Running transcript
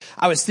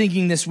I was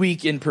thinking this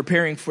week in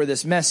preparing for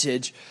this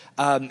message,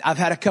 I've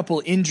had a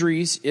couple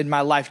injuries in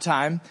my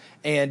lifetime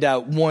and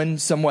one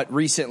somewhat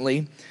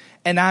recently,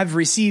 and I've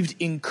received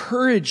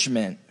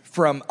encouragement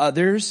from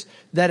others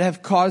that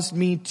have caused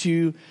me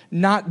to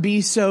not be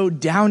so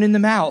down in the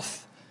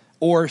mouth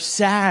or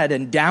sad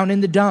and down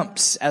in the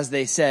dumps, as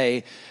they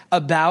say,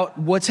 about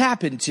what's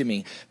happened to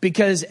me.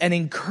 Because an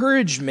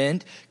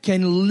encouragement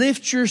can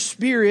lift your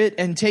spirit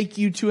and take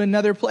you to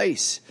another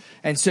place.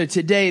 And so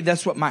today,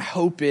 that's what my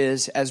hope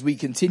is as we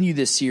continue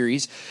this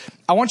series.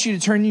 I want you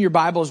to turn your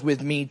Bibles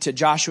with me to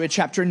Joshua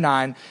chapter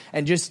 9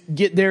 and just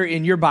get there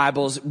in your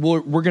Bibles.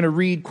 We're going to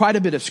read quite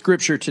a bit of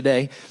scripture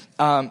today.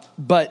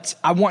 But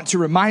I want to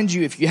remind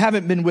you, if you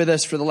haven't been with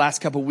us for the last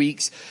couple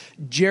weeks,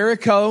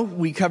 Jericho,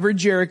 we covered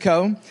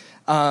Jericho.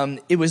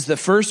 It was the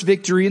first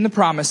victory in the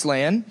promised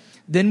land.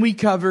 Then we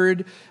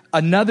covered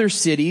another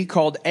city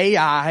called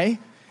Ai.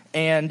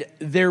 And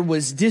there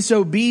was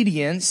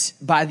disobedience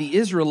by the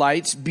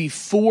Israelites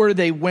before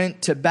they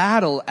went to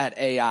battle at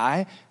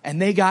Ai,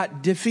 and they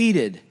got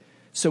defeated.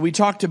 So we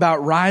talked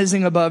about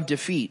rising above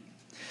defeat.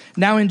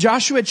 Now in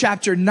Joshua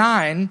chapter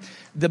 9,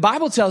 the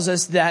Bible tells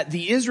us that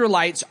the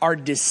Israelites are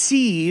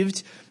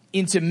deceived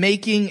into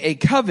making a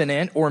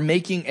covenant or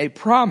making a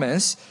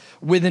promise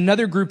with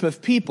another group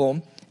of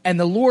people, and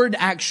the Lord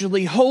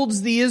actually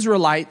holds the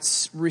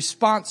Israelites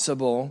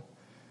responsible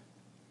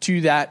to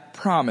that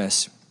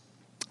promise.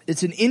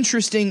 It's an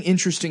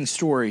interesting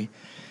story,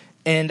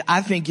 and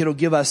I think it'll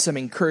give us some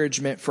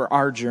encouragement for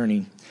our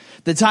journey.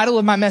 The title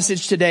of my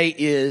message today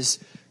is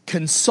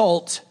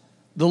Consult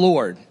the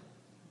Lord.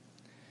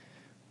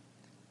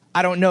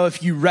 I don't know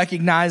if you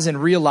recognize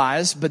and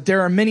realize, but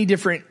there are many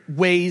different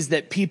ways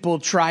that people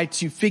try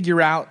to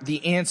figure out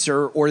the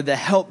answer or the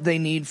help they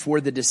need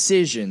for the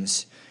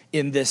decisions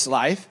in this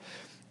life.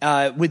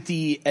 With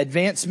the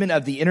advancement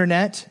of the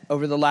internet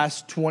over the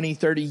last 20,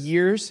 30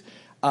 years,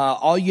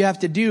 all you have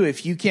to do,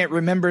 if you can't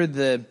remember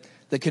the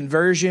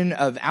conversion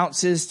of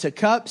ounces to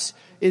cups,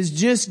 is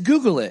just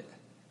Google it.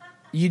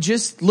 You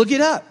just look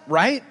it up,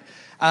 right?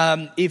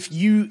 If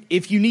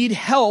you need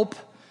help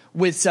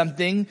with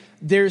something,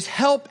 there's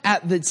help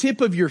at the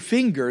tip of your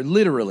finger,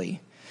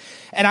 literally.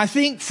 And I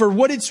think for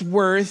what it's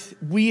worth,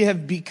 we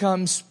have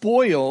become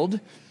spoiled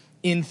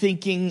in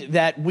thinking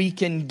that we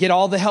can get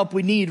all the help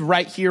we need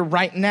right here,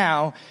 right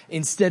now,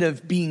 instead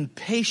of being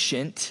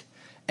patient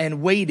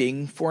and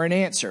waiting for an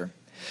answer.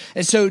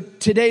 And so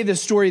today, the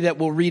story that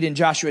we'll read in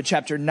Joshua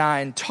chapter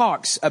 9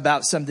 talks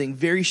about something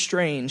very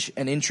strange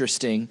and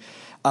interesting.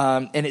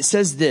 And it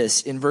says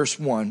this in verse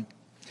 1.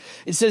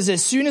 It says,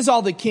 as soon as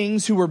all the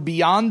kings who were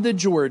beyond the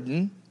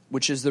Jordan,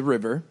 which is the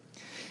river,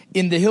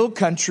 in the hill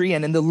country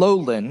and in the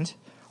lowland,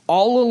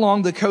 all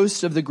along the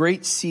coast of the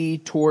great sea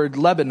toward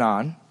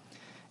Lebanon,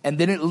 and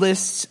then it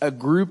lists a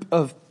group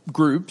of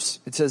groups.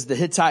 It says the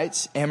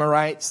Hittites,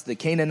 Amorites, the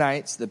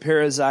Canaanites, the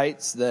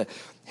Perizzites, the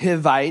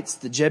Hivites,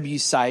 the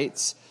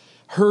Jebusites,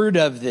 heard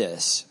of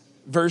this.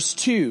 Verse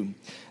 2,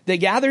 they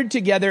gathered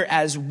together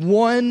as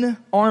one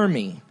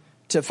army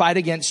to fight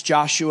against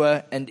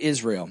Joshua and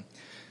Israel.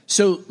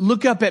 So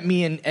look up at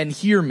me and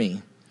hear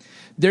me.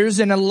 There's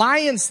an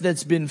alliance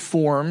that's been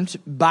formed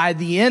by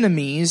the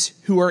enemies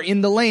who are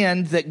in the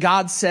land that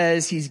God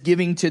says he's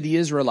giving to the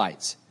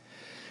Israelites.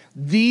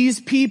 These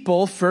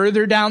people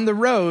further down the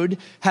road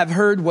have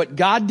heard what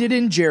God did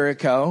in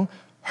Jericho,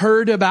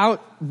 heard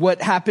about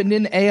what happened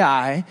in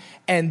Ai,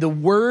 and the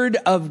word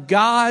of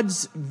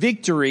God's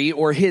victory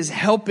or his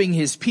helping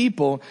his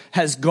people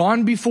has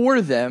gone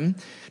before them.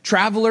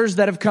 Travelers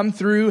that have come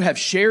through have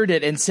shared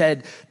it and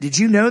said, did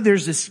you know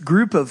there's this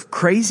group of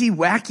crazy,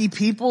 wacky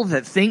people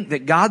that think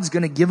that God's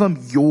going to give them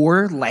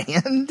your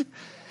land?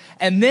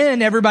 And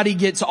then everybody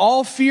gets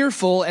all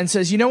fearful and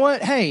says, you know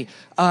what? Hey,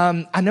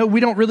 I know we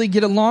don't really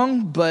get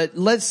along, but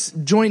let's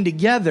join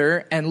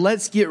together and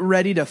let's get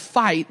ready to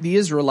fight the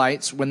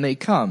Israelites when they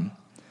come.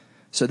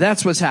 So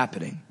that's what's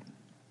happening.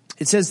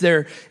 It says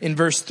there in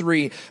verse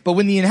 3, but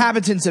when the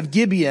inhabitants of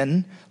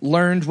Gibeon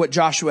learned what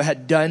Joshua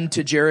had done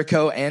to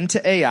Jericho and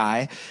to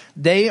Ai,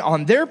 they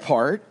on their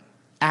part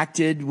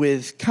acted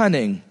with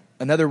cunning.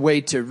 Another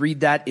way to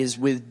read that is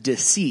with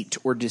deceit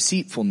or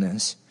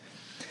deceitfulness.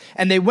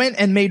 And they went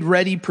and made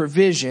ready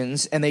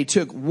provisions, and they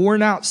took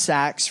worn out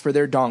sacks for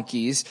their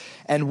donkeys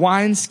and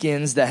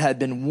wineskins that had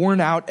been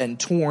worn out and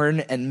torn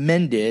and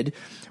mended,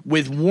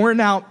 with worn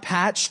out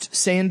patched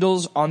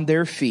sandals on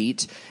their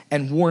feet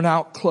and worn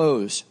out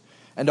clothes.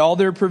 And all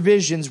their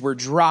provisions were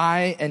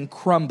dry and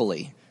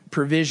crumbly.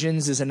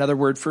 Provisions is another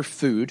word for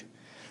food.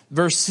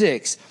 Verse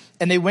 6,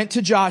 and they went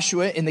to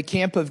Joshua in the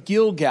camp of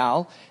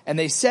Gilgal, and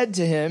they said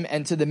to him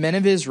and to the men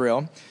of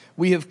Israel,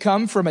 we have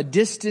come from a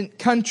distant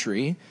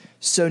country,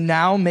 so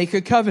now make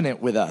a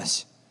covenant with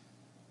us.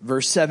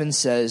 Verse 7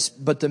 says,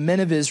 but the men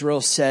of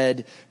Israel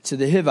said to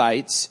the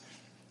Hivites,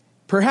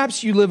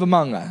 perhaps you live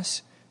among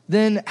us.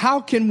 Then how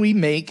can we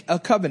make a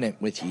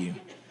covenant with you?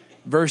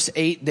 Verse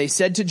 8, they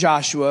said to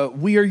Joshua,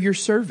 we are your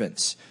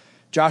servants.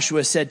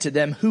 Joshua said to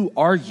them, who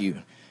are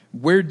you?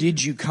 Where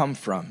did you come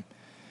from?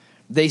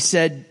 They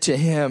said to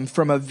him,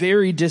 "From a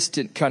very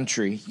distant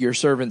country your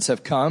servants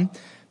have come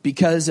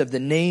because of the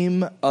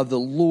name of the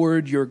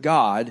Lord your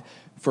God,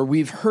 for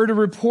we've heard a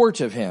report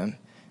of him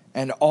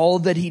and all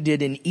that he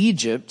did in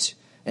Egypt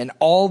and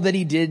all that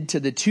he did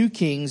to the two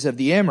kings of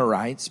the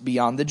Amorites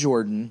beyond the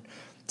Jordan,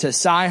 to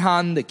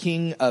Sihon, the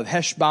king of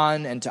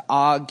Heshbon, and to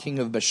Og, king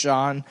of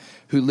Bashan,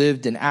 who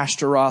lived in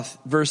Ashtaroth."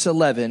 Verse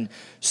 11,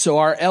 "So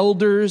our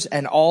elders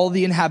and all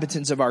the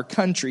inhabitants of our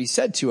country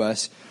said to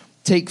us,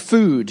 'Take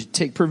food,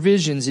 take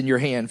provisions in your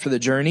hand for the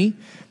journey,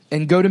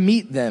 and go to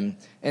meet them,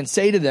 and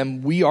say to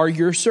them, we are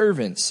your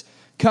servants.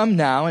 Come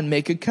now and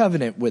make a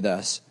covenant with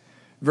us.'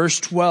 Verse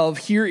 12,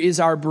 'Here is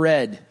our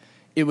bread.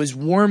 It was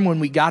warm when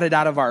we got it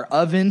out of our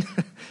oven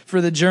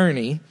for the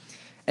journey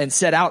and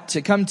set out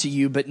to come to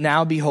you, but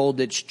now behold,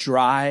 it's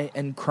dry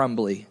and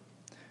crumbly.'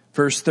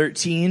 Verse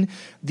 13,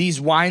 'These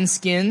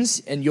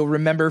wineskins,'" and you'll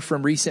remember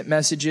from recent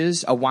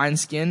messages, a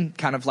wineskin,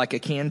 kind of like a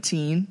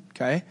canteen,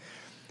 okay?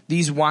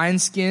 "These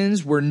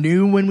wineskins were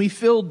new when we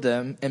filled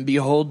them, and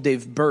behold,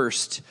 they've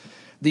burst.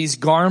 These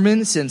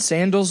garments and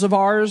sandals of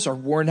ours are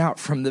worn out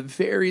from the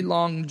very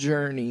long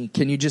journey."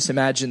 Can you just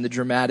imagine the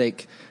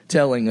dramatic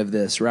telling of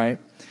this, right?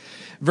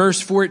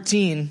 Verse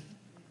 14,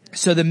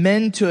 "So the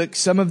men took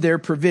some of their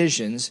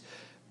provisions,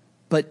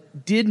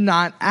 but did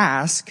not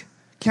ask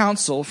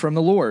counsel from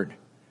the Lord."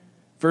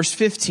 Verse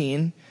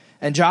 15,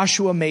 "And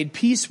Joshua made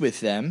peace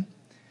with them,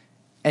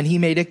 and he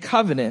made a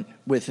covenant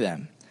with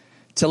them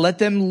to let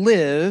them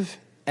live,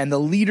 and the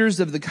leaders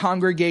of the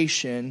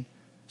congregation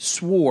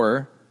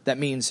swore," that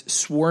means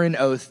swore an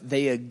oath,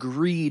 they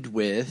agreed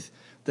with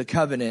the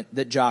covenant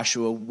that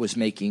Joshua was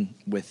making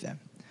with them.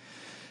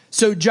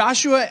 So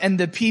Joshua and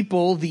the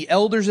people, the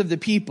elders of the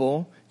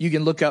people, you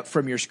can look up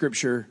from your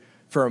scripture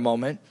for a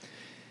moment.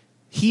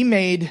 He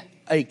made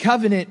a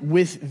covenant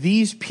with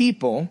these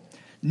people,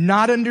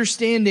 not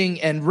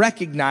understanding and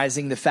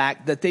recognizing the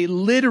fact that they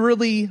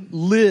literally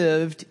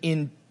lived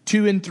in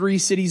 2 and 3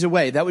 cities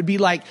away. That would be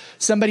like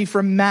somebody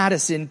from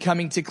Madison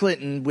coming to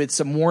Clinton with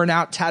some worn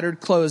out, tattered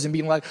clothes and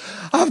being like,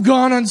 "I've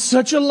gone on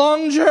such a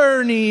long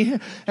journey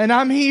and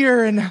I'm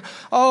here and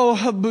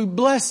oh,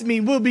 bless me,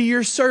 we'll be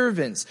your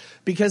servants."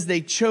 Because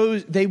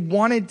they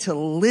wanted to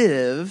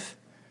live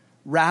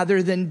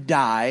rather than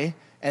die,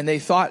 and they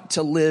thought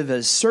to live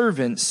as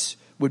servants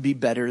would be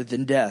better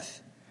than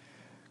death.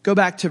 Go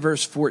back to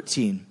verse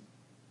 14.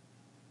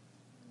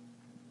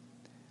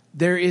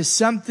 There is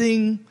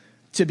something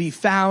to be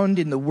found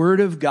in the Word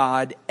of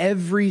God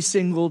every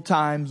single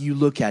time you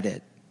look at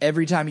it,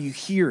 every time you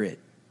hear it.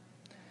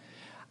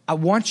 I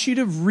want you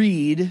to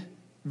read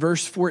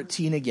verse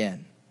 14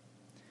 again.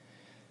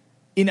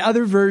 In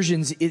other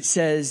versions, it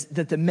says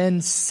that the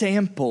men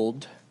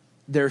sampled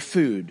their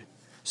food.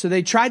 So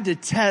they tried to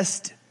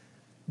test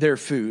their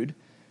food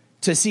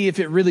to see if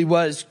it really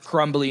was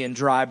crumbly and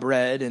dry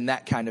bread and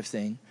that kind of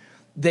thing.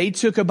 They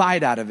took a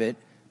bite out of it,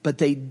 but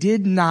they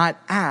did not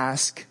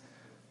ask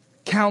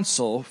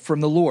counsel from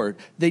the Lord.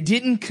 They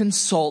didn't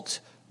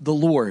consult the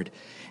Lord.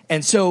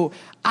 And so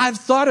I've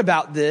thought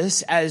about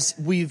this as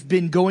we've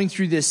been going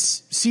through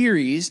this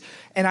series,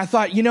 and I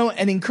thought,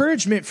 an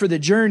encouragement for the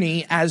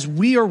journey as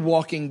we are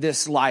walking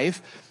this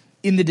life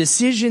in the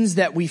decisions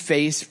that we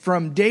face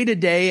from day to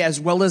day, as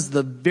well as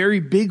the very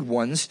big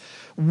ones.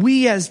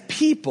 We as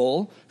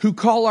people who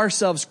call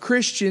ourselves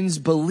Christians,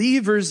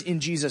 believers in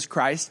Jesus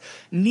Christ,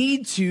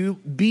 need to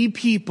be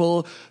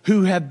people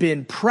who have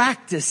been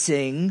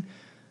practicing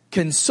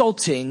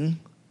consulting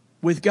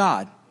with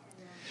God.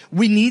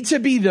 We need to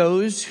be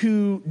those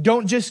who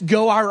don't just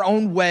go our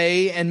own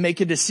way and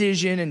make a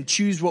decision and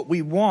choose what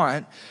we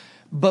want,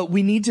 but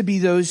we need to be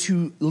those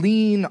who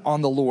lean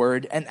on the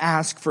Lord and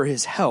ask for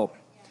his help.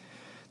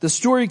 The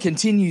story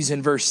continues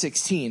in verse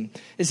 16.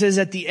 It says,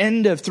 "At the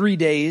end of 3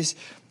 days,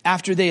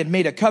 after they had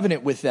made a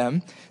covenant with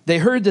them, they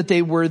heard that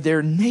they were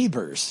their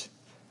neighbors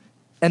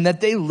and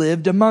that they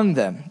lived among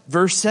them."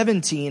 Verse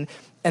 17,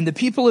 "And the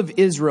people of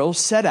Israel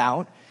set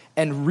out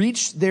and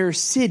reached their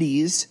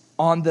cities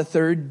on the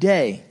 3rd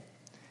day."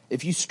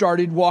 If you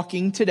started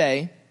walking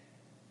today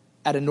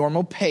at a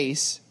normal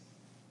pace,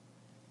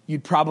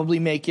 you'd probably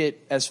make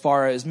it as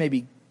far as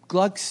maybe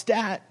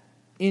Gluckstadt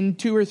in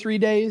 2 or 3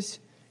 days.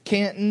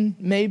 Canton,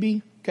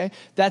 maybe. Okay.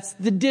 That's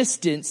the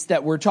distance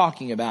that we're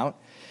talking about.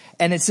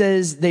 And it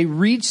says they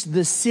reached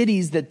the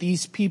cities that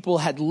these people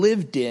had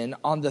lived in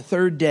on the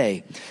 3rd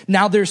day.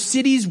 Now their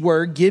cities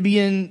were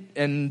Gibeon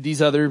and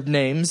these other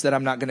names that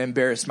I'm not going to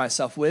embarrass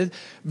myself with.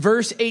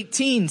 Verse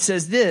 18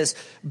 says this,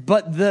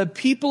 "But the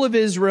people of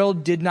Israel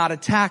did not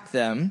attack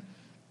them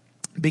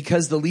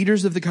because the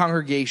leaders of the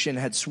congregation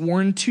had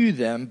sworn to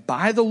them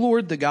by the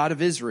Lord, the God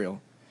of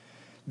Israel.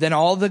 Then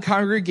all the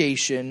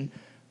congregation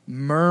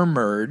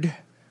murmured,"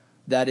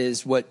 that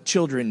is what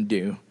children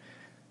do,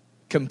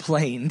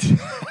 complained.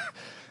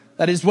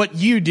 That is what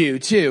you do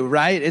too,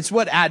 right? It's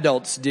what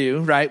adults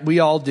do, right? We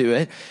all do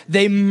it.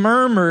 "They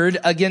murmured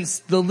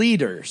against the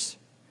leaders."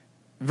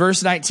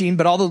 Verse 19,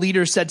 "But all the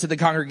leaders said to the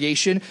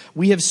congregation,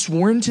 we have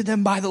sworn to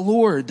them by the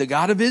Lord, the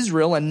God of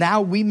Israel, and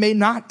now we may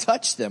not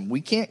touch them.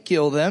 We can't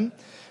kill them.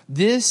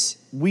 This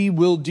we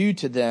will do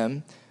to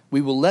them. We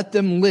will let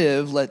them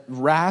live,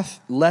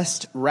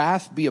 lest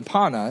wrath be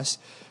upon us,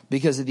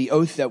 because of the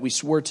oath that we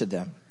swore to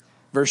them.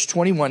 Verse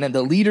 21, and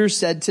the leaders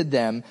said to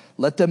them,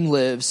 let them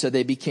live. So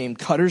they became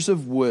cutters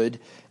of wood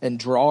and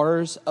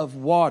drawers of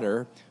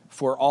water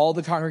for all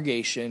the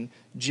congregation,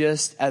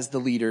 just as the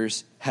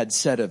leaders had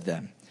said of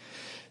them.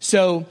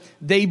 So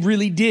they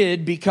really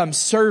did become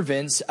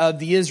servants of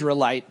the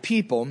Israelite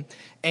people,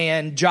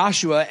 and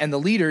Joshua and the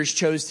leaders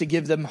chose to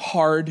give them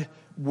hard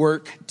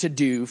work to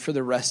do for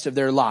the rest of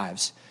their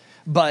lives.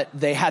 But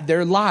they had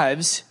their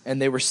lives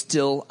and they were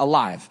still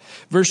alive.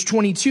 Verse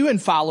 22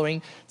 and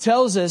following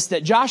tells us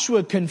that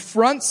Joshua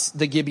confronts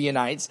the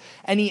Gibeonites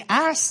and he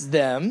asks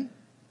them,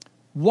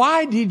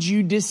 why did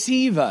you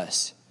deceive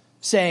us,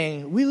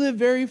 saying, we live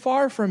very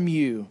far from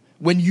you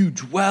when you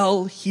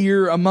dwell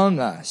here among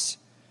us?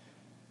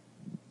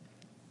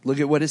 Look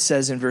at what it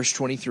says in verse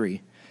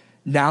 23.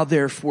 Now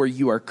therefore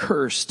you are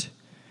cursed,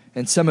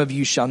 and some of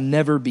you shall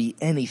never be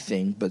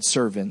anything but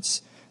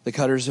servants, the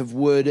cutters of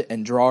wood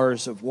and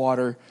drawers of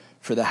water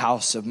for the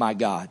house of my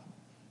God.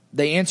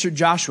 They answered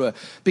Joshua,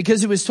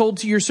 because it was told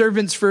to your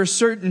servants for a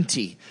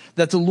certainty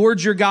that the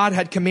Lord your God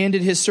had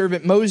commanded his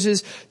servant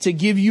Moses to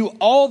give you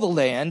all the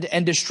land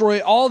and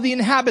destroy all the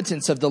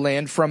inhabitants of the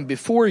land from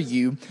before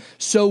you.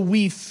 So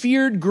we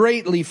feared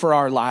greatly for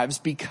our lives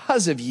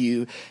because of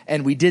you,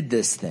 and we did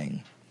this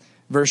thing.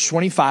 Verse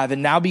 25,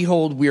 and now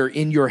behold, we are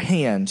in your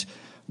hand.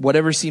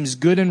 Whatever seems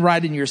good and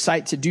right in your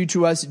sight to do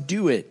to us,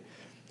 do it.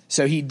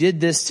 So he did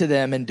this to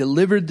them and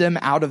delivered them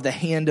out of the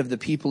hand of the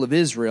people of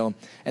Israel,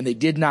 and they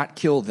did not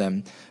kill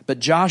them. But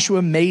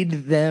Joshua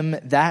made them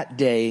that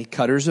day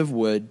cutters of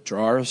wood,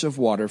 drawers of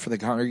water for the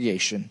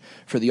congregation,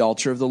 for the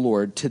altar of the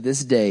Lord, to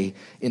this day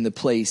in the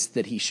place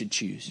that he should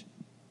choose.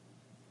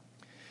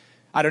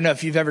 I don't know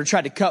if you've ever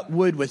tried to cut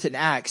wood with an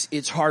axe.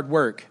 It's hard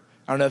work.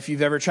 I don't know if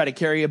you've ever tried to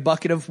carry a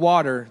bucket of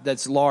water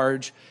that's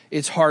large.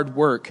 It's hard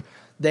work.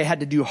 They had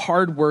to do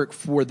hard work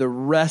for the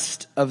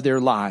rest of their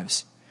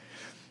lives.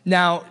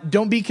 Now,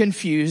 don't be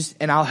confused,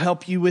 and I'll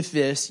help you with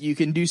this. You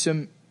can do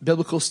some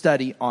biblical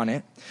study on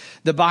it.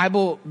 The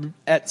Bible,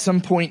 at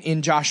some point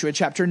in Joshua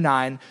chapter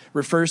 9,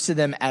 refers to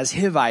them as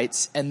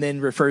Hivites and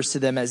then refers to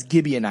them as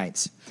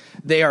Gibeonites.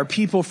 They are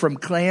people from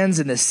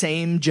clans in the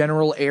same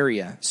general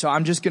area. So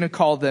I'm just going to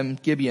call them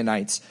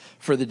Gibeonites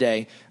for the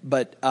day.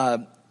 But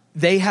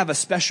they have a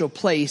special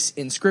place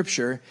in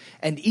Scripture,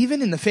 and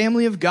even in the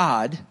family of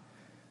God,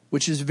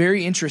 which is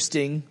very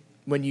interesting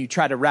when you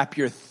try to wrap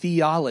your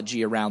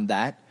theology around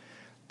that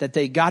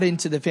they got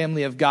into the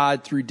family of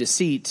God through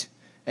deceit,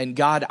 and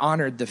God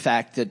honored the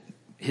fact that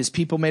his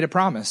people made a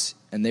promise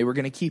and they were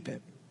going to keep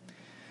it.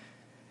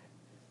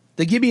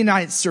 The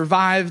Gibeonites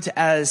survived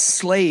as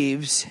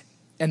slaves,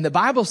 and the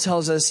Bible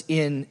tells us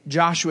in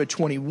Joshua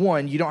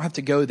 21, you don't have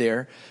to go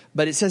there,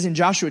 but it says in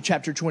Joshua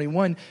chapter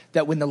 21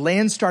 that when the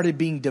land started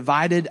being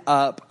divided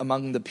up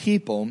among the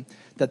people,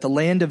 that the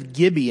land of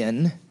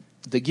Gibeon,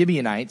 the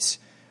Gibeonites,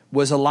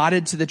 was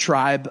allotted to the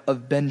tribe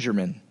of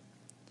Benjamin.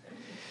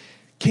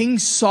 King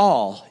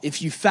Saul,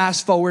 if you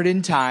fast forward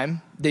in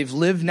time, they've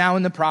lived now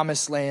in the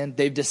promised land.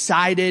 They've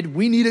decided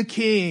we need a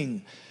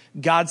king.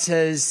 God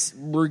says,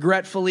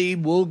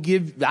 regretfully,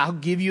 I'll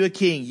give you a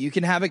king. You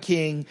can have a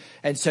king.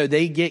 And so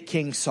they get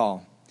King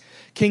Saul.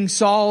 King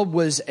Saul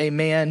was a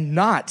man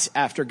not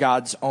after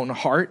God's own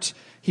heart.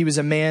 He was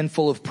a man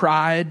full of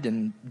pride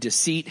and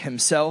deceit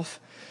himself.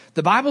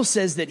 The Bible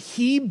says that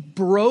he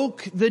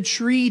broke the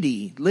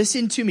treaty.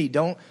 Listen to me.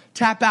 Don't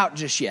tap out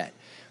just yet.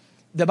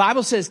 The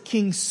Bible says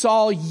King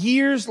Saul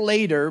years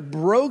later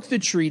broke the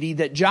treaty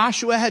that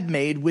Joshua had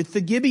made with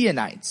the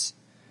Gibeonites.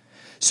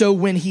 So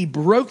when he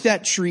broke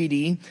that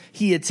treaty,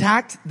 he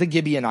attacked the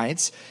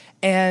Gibeonites.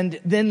 And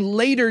then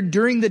later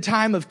during the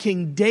time of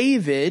King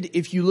David,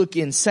 if you look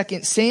in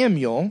 2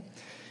 Samuel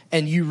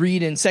and you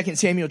read in 2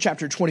 Samuel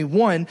chapter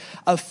 21,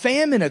 a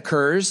famine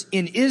occurs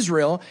in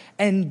Israel,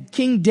 and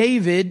King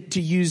David,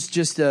 to use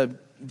just a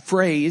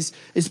phrase,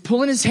 is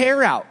pulling his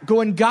hair out,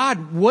 going,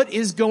 God, what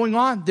is going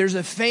on? There's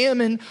a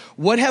famine.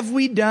 What have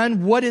we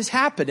done? What is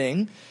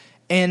happening?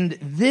 And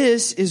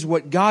this is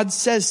what God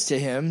says to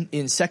him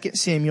in 2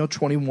 Samuel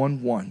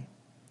 21:1.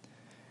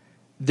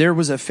 There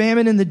was a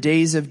famine in the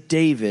days of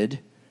David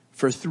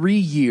for 3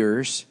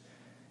 years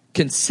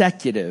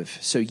consecutive,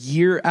 so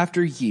year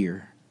after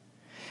year.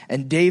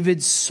 And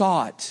David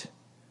sought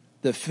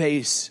the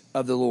face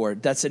of the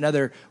Lord. That's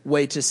another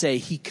way to say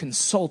he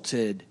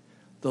consulted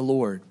the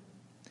Lord.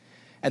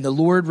 And the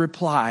Lord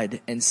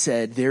replied and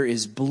said, there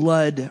is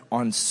blood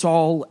on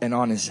Saul and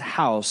on his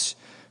house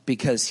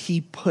because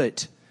he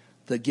put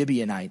the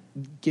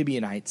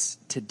Gibeonites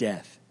to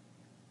death.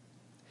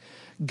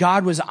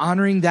 God was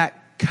honoring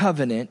that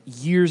covenant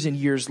years and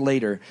years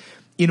later.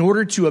 In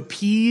order to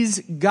appease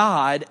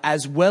God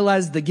as well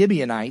as the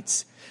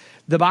Gibeonites,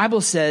 the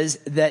Bible says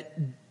that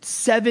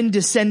 7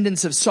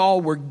 descendants of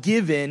Saul were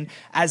given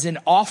as an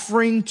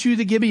offering to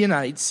the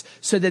Gibeonites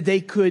so that they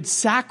could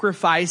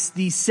sacrifice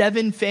the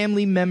 7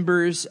 family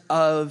members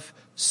of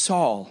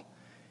Saul.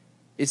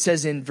 It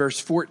says in verse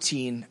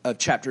 14 of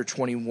chapter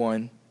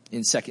 21,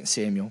 in 2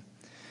 Samuel.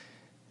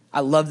 I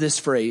love this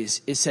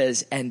phrase. It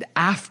says, and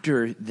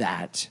after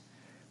that,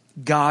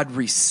 God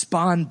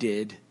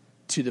responded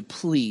to the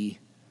plea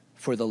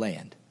for the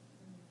land.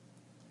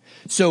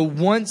 So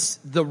once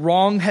the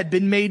wrong had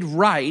been made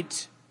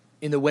right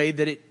in the way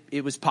that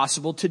it was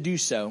possible to do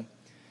so,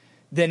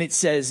 then it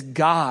says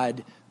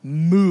God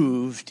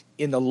moved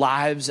in the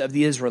lives of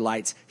the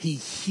Israelites. He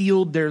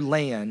healed their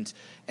land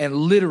and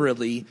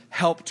literally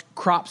helped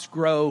crops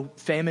grow.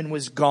 Famine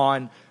was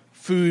gone.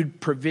 Food,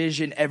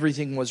 provision,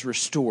 everything was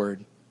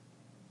restored.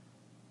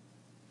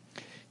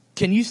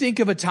 Can you think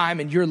of a time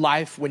in your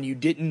life when you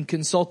didn't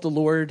consult the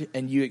Lord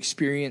and you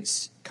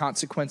experienced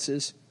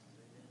consequences?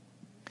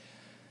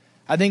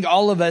 I think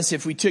all of us,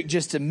 if we took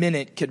just a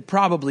minute, could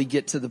probably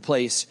get to the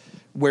place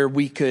where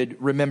we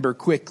could remember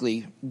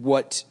quickly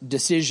what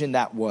decision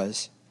that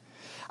was.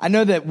 I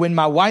know that when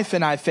my wife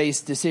and I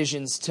face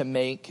decisions to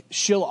make,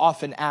 she'll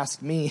often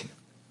ask me,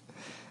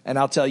 and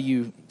I'll tell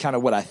you kind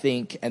of what I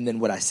think and then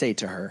what I say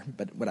to her,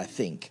 but what I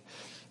think.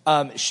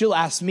 She'll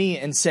ask me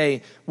and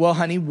say, well,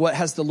 honey, what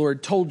has the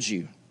Lord told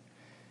you?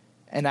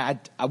 And I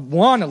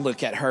want to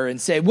look at her and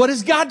say, what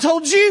has God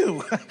told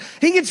you?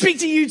 He can speak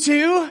to you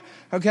too.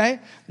 Okay?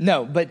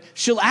 No, but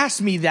she'll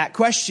ask me that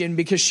question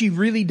because she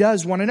really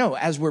does want to know.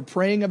 As we're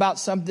praying about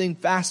something,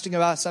 fasting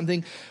about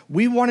something,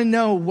 we want to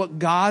know what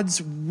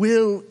God's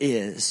will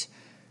is.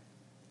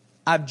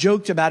 I've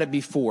joked about it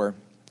before.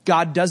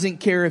 God doesn't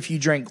care if you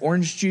drank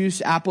orange juice,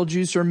 apple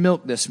juice, or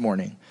milk this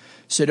morning.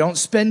 So don't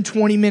spend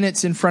 20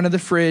 minutes in front of the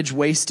fridge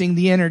wasting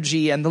the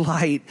energy and the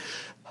light.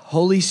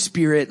 Holy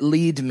Spirit,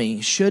 lead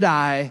me. Should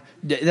I?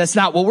 That's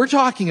not what we're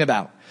talking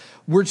about.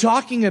 We're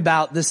talking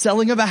about the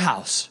selling of a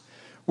house.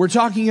 We're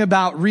talking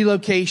about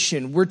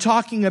relocation. We're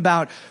talking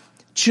about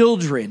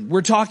children.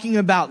 We're talking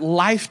about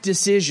life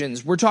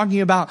decisions. We're talking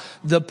about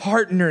the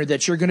partner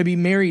that you're going to be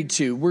married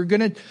to. We're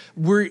going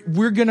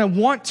to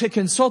want to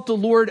consult the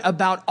Lord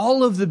about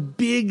all of the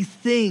big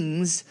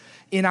things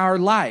in our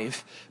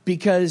life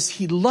because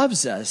He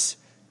loves us,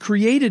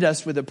 created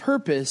us with a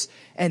purpose,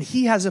 and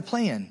He has a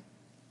plan.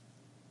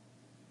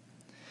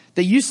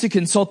 They used to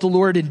consult the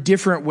Lord in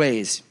different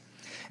ways.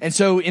 And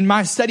so in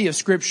my study of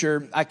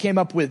Scripture, I came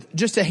up with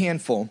just a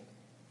handful.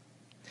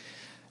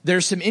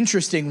 There's some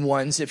interesting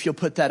ones, if you'll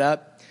put that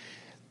up.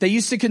 They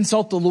used to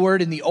consult the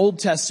Lord in the Old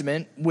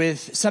Testament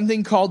with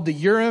something called the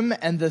Urim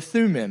and the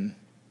Thummim.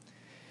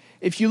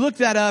 If you look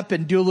that up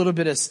and do a little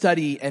bit of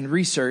study and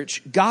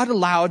research, God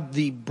allowed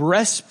the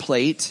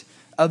breastplate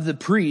of the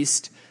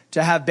priest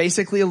to have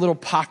basically a little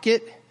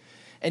pocket.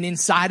 And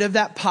inside of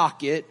that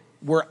pocket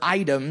were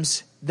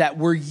items that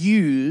were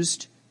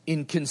used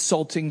in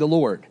consulting the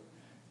Lord.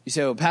 You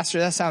say, well, Pastor,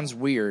 that sounds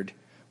weird.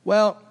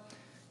 Well,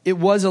 it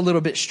was a little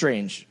bit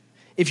strange.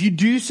 If you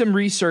do some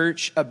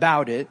research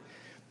about it,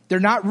 they're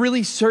not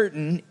really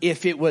certain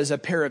if it was a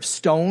pair of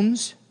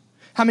stones.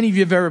 How many of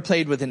you have ever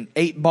played with an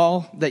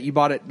 8-ball that you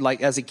bought it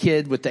like as a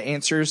kid with the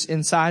answers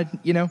inside,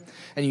 you know,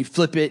 and you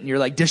flip it and you're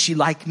like, does she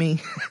like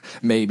me?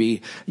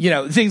 Maybe, you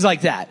know, things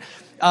like that.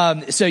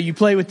 So you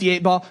play with the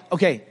 8-ball.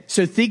 Okay.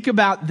 So think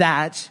about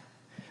that,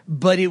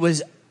 but it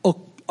was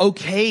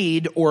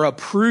okayed or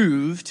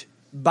approved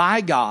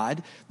by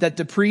God that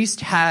the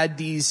priest had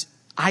these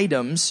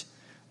items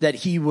that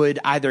he would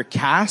either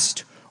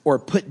cast or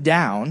put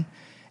down.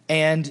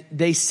 And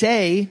they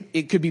say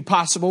it could be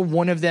possible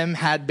one of them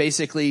had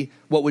basically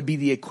what would be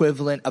the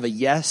equivalent of a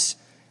yes,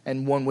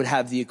 and one would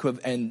have the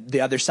equivalent, and the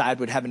other side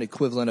would have an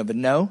equivalent of a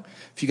no.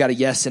 If you got a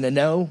yes and a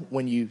no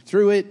when you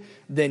threw it,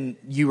 then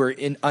you were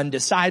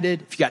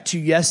undecided. If you got 2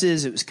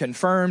 yeses, it was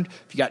confirmed.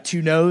 If you got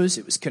 2 no's,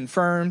 it was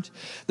confirmed.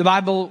 The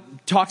Bible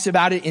talks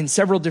about it in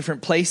several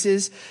different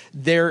places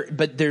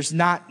but there's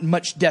not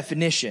much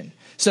definition.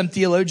 Some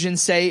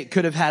theologians say it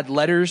could have had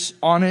letters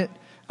on it,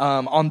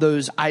 on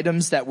those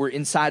items that were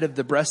inside of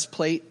the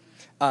breastplate.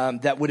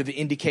 That would have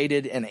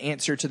indicated an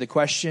answer to the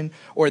question,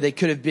 or they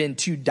could have been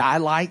 2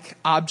 die-like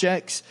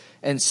objects.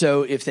 And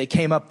so if they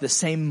came up the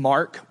same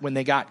mark when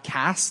they got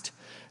cast,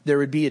 there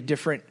would be a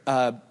different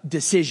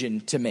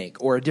decision to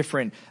make or a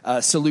different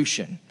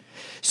solution.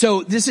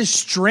 So this is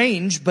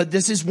strange, but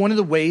this is one of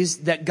the ways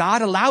that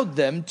God allowed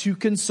them to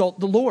consult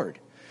the Lord.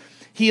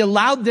 He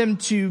allowed them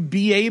to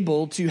be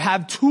able to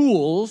have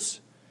tools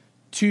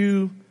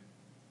to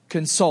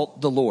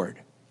consult the Lord.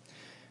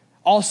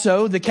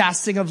 Also, the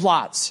casting of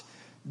lots.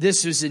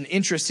 This is an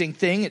interesting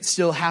thing. It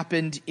still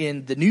happened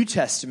in the New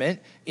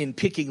Testament in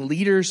picking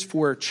leaders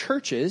for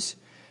churches.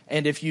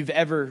 And if you've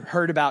ever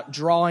heard about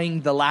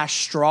drawing the last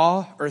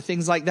straw or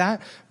things like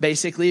that,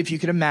 basically, if you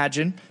could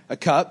imagine a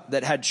cup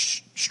that had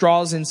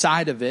straws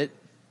inside of it,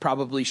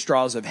 probably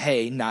straws of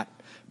hay, not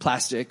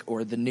plastic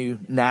or the new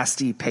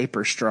nasty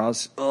paper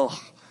straws. Ugh.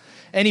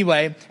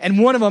 Anyway, and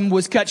one of them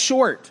was cut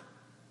short.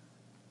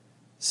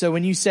 So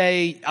when you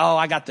say, oh,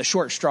 I got the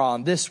short straw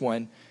on this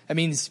one, that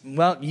means,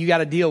 well, you got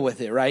to deal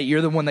with it, right?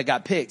 You're the one that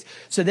got picked.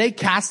 So they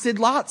casted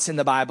lots in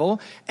the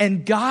Bible,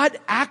 and God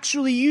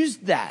actually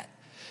used that.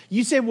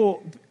 You say,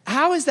 well,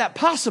 how is that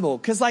possible?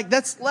 Because like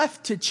that's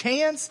left to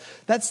chance.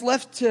 That's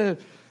left to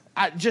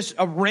just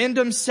a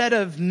random set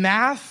of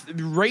math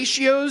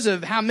ratios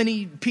of how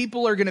many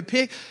people are going to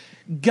pick.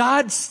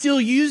 God still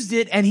used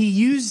it, and he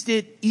used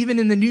it even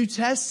in the New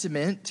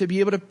Testament to be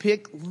able to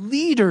pick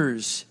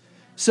leaders,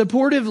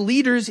 supportive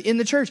leaders in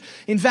the church.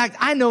 In fact,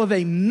 I know of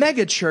a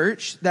mega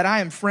church that I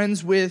am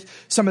friends with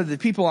some of the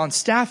people on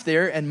staff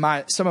there, and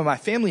some of my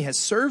family has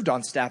served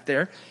on staff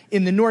there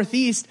in the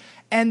Northeast.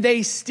 And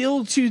they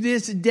still to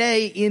this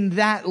day in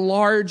that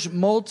large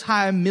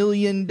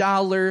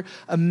multi-million-dollar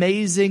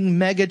amazing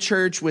mega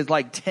church with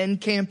like 10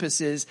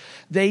 campuses,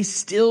 they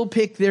still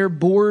pick their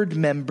board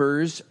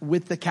members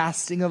with the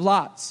casting of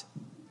lots.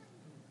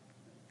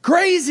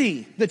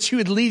 Crazy that you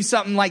would leave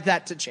something like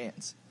that to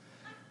chance.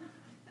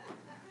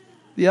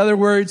 The other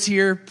words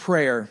here,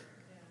 prayer.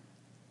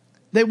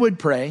 They would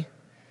pray.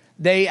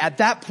 At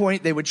that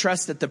point, they would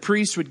trust that the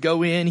priest would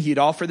go in, he'd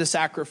offer the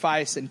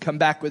sacrifice and come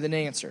back with an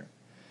answer.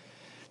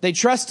 They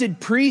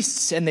trusted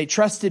priests and they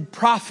trusted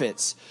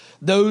prophets,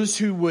 those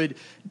who would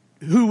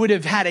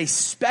have had a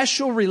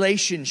special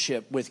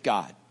relationship with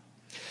God.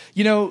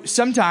 You know,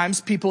 sometimes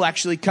people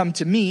actually come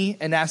to me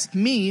and ask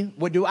me,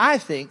 what do I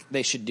think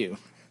they should do?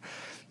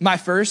 My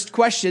first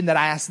question that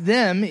I ask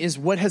them is,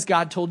 what has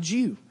God told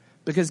you?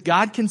 Because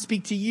God can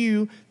speak to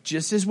you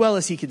just as well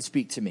as he can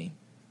speak to me.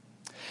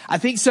 I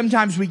think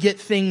sometimes we get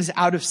things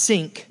out of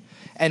sync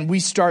and we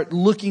start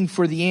looking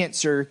for the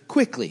answer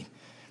quickly.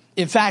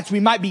 In fact, we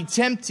might be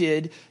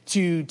tempted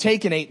to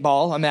take an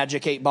 8-ball, a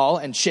magic 8-ball,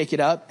 and shake it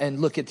up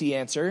and look at the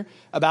answer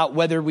about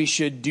whether we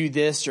should do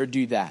this or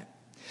do that.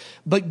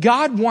 But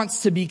God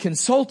wants to be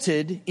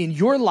consulted in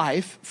your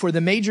life for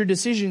the major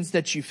decisions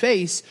that you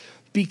face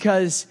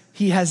because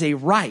he has a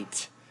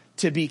right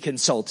to be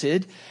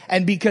consulted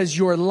and because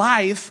your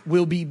life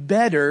will be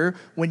better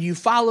when you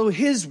follow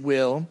his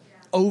will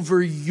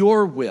over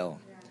your will.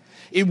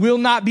 It will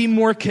not be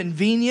more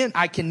convenient.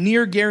 I can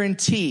near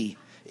guarantee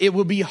it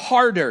will be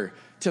harder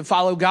to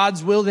follow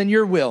God's will than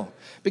your will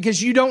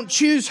because you don't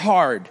choose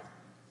hard.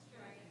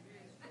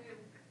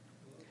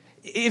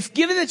 If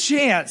given the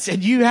chance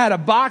and you had a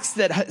box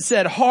that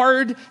said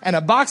hard and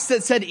a box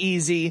that said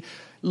easy,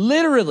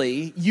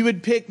 literally you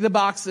would pick the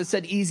box that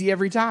said easy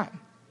every time.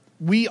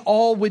 We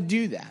all would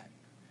do that.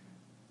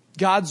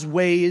 God's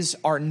ways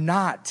are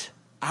not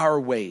our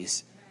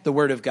ways, the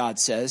word of God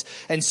says.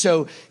 And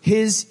so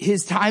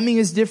his timing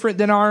is different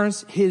than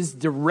ours. His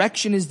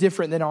direction is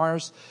different than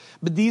ours.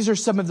 But these are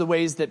some of the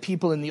ways that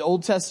people in the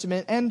Old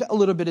Testament and a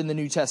little bit in the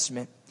New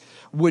Testament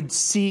would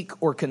seek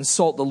or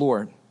consult the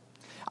Lord.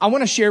 I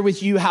want to share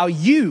with you how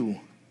you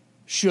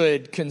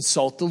should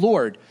consult the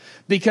Lord.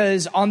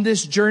 Because on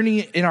this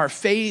journey in our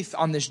faith,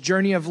 on this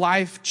journey of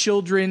life,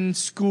 children,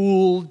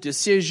 school,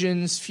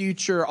 decisions,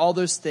 future, all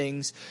those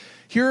things,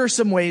 here are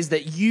some ways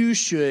that you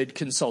should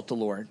consult the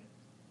Lord.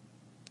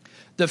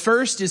 The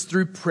first is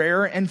through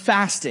prayer and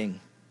fasting.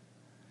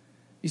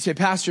 You say,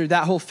 Pastor,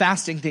 that whole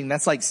fasting thing,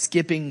 that's like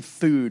skipping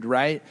food,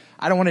 right?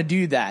 I don't want to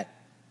do that.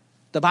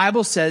 The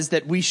Bible says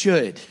that we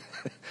should.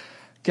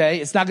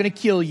 Okay, it's not going to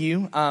kill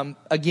you.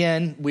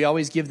 Again, we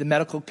always give the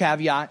medical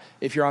caveat.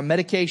 If you're on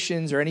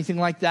medications or anything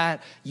like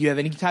that, you have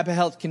any type of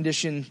health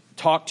condition,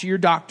 talk to your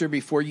doctor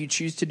before you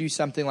choose to do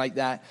something like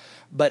that.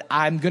 But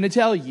I'm going to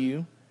tell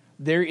you,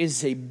 there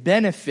is a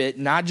benefit,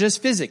 not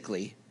just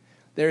physically.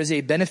 There is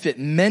a benefit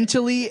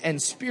mentally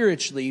and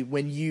spiritually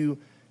when you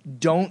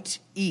don't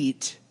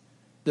eat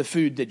the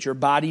food that your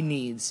body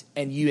needs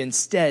and you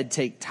instead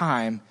take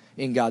time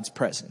in God's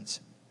presence.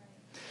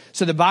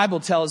 So the Bible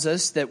tells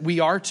us that we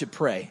are to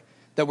pray,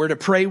 that we're to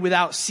pray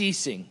without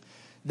ceasing,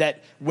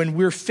 that when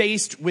we're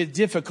faced with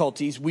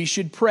difficulties, we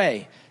should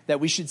pray, that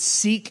we should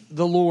seek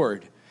the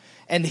Lord.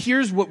 And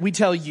here's what we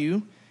tell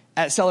you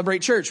at Celebrate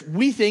Church.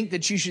 We think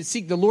that you should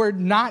seek the Lord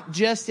not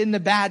just in the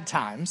bad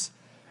times.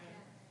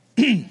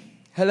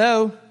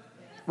 Hello,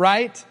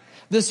 right?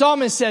 The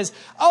psalmist says,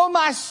 oh,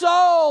 my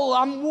soul,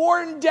 I'm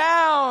worn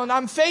down.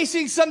 I'm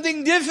facing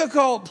something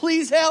difficult.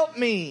 Please help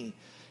me.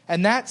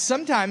 And that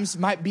sometimes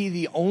might be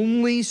the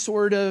only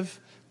sort of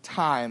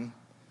time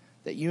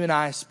that you and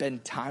I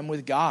spend time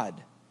with God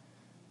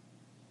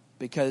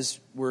because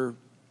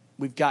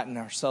we've gotten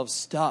ourselves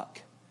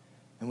stuck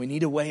and we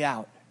need a way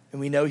out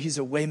and we know he's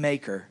a way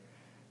maker.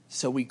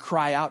 So we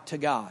cry out to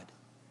God.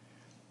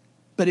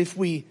 But if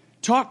we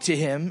talk to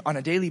him on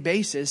a daily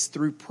basis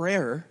through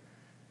prayer,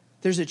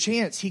 there's a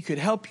chance he could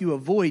help you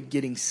avoid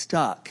getting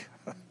stuck.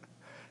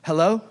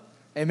 Hello?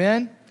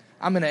 Amen?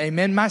 I'm going to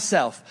amen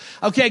myself.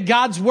 Okay,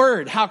 God's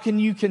word. How can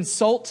you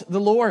consult the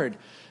Lord?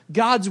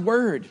 God's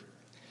word.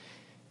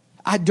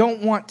 I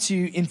don't want to,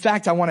 in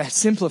fact, I want to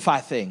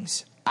simplify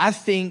things. I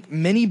think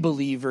many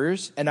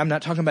believers, and I'm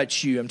not talking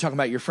about you, I'm talking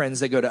about your friends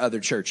that go to other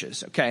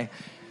churches, okay?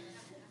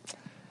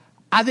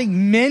 I think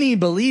many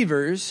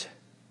believers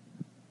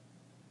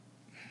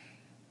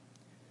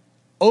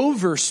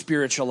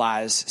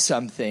over-spiritualize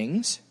some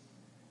things,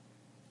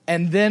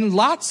 and then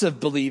lots of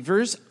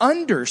believers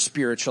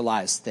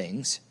under-spiritualize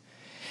things.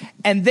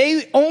 And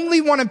they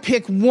only want to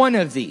pick one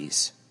of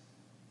these.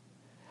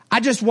 I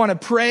just want to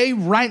pray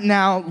right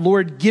now,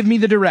 Lord, give me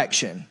the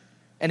direction.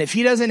 And if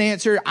he doesn't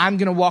answer, I'm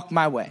going to walk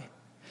my way.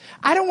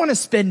 I don't want to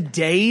spend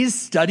days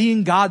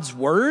studying God's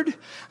word.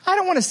 I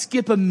don't want to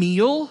skip a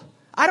meal.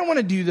 I don't want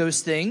to do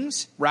those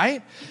things,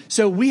 right?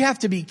 So we have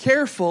to be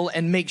careful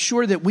and make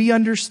sure that we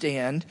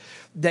understand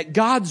that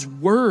God's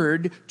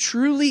word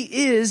truly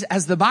is,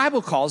 as the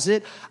Bible calls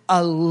it,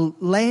 a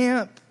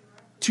lamp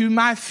to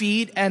my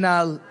feet and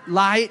a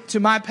light to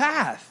my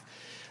path.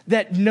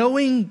 That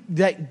knowing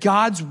that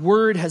God's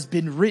word has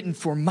been written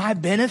for my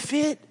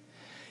benefit,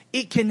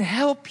 it can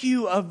help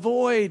you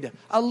avoid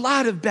a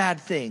lot of bad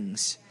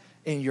things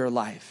in your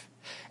life.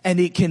 And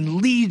it can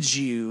lead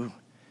you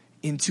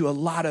into a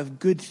lot of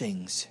good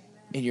things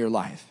in your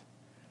life.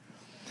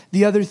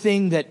 The other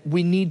thing that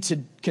we need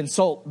to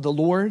consult the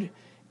Lord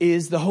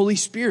is the Holy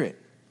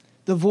Spirit,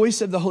 the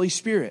voice of the Holy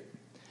Spirit.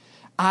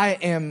 I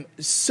am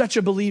such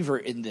a believer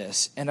in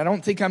this, and I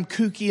don't think I'm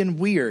kooky and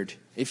weird.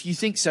 If you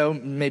think so,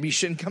 maybe you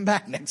shouldn't come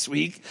back next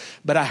week,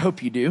 but I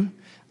hope you do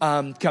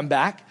come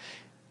back.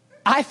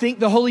 I think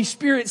the Holy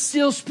Spirit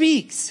still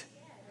speaks.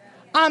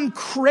 I'm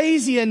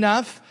crazy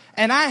enough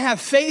and I have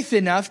faith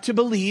enough to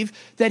believe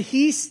that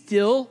he's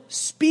still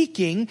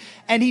speaking,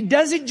 and he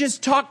doesn't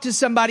just talk to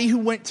somebody who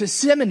went to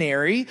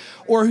seminary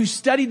or who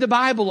studied the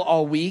Bible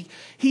all week.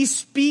 He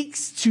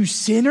speaks to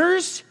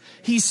sinners.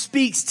 He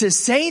speaks to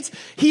saints.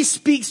 He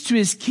speaks to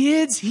his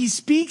kids. He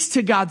speaks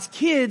to God's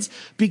kids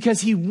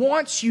because he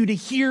wants you to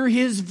hear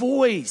his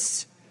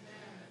voice.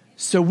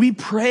 So we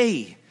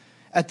pray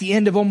at the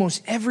end of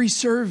almost every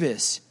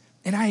service,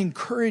 and I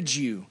encourage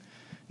you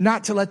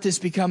not to let this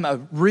become a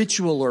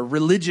ritual or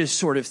religious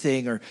sort of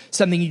thing or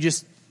something you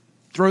just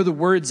throw the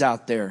words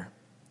out there.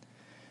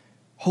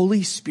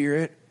 Holy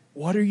Spirit,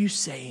 what are you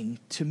saying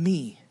to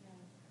me?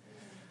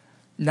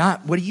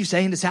 Not, what are you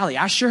saying to Sally?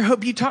 I sure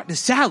hope you talk to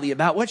Sally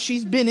about what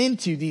she's been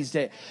into these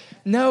days.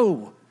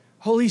 No,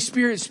 Holy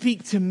Spirit,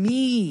 speak to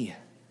me.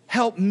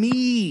 Help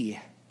me,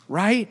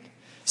 right?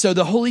 So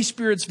the Holy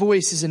Spirit's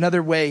voice is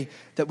another way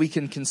that we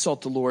can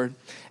consult the Lord.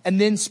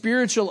 And then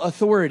spiritual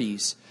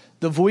authorities.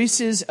 The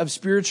voices of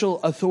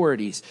spiritual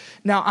authorities.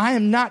 Now, I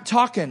am not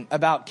talking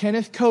about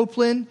Kenneth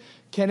Copeland,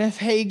 Kenneth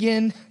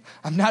Hagin.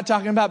 I'm not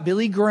talking about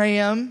Billy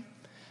Graham.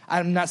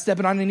 I'm not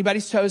stepping on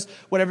anybody's toes,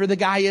 whatever the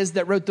guy is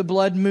that wrote the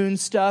blood moon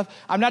stuff.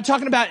 I'm not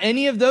talking about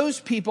any of those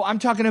people. I'm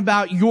talking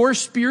about your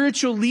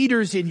spiritual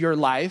leaders in your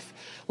life,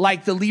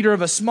 like the leader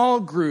of a small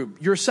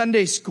group, your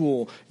Sunday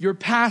school, your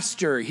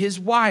pastor, his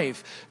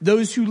wife,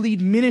 those who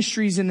lead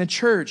ministries in the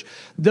church,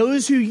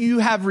 those who you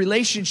have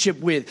relationship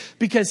with.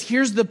 Because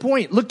here's the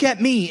point. Look at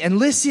me and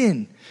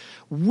listen.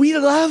 We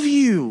love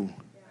you.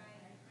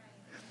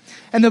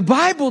 And the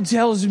Bible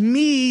tells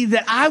me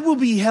that I will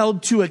be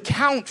held to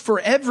account for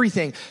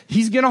everything.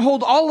 He's going to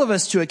hold all of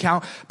us to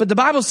account. But the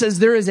Bible says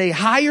there is a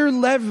higher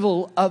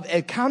level of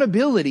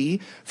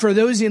accountability for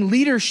those in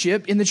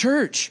leadership in the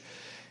church.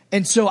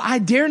 And so I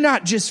dare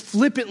not just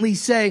flippantly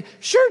say,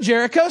 sure,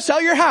 Jericho,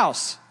 sell your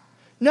house.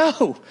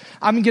 No,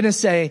 I'm going to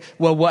say,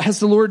 well, what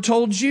has the Lord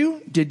told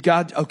you? Did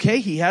God?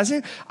 Okay, he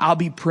hasn't. I'll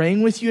be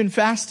praying with you and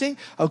fasting.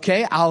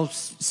 Okay, I'll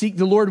seek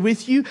the Lord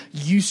with you.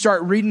 You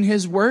start reading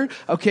his word.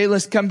 Okay,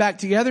 let's come back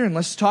together and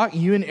let's talk,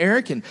 you and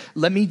Eric, and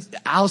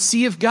I'll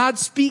see if God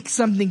speaks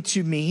something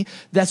to me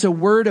that's a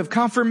word of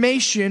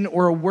confirmation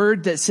or a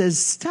word that says,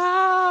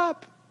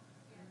 stop.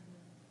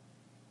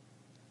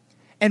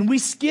 And we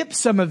skip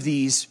some of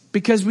these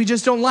because we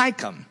just don't like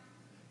them.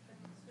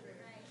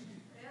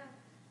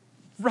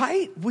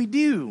 Right? We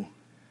do.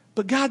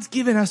 But God's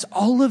given us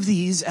all of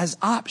these as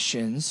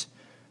options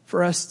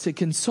for us to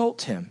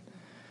consult him.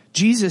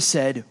 Jesus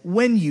said,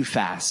 when you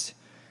fast.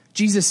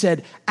 Jesus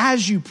said,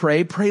 as you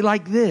pray, pray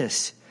like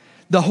this.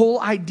 The whole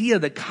idea,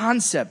 the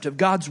concept of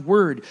God's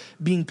word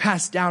being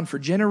passed down for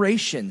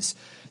generations,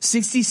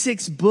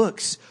 66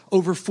 books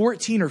over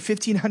 14 or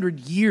 1500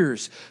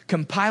 years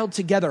compiled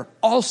together,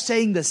 all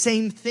saying the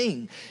same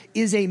thing,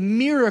 is a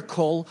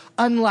miracle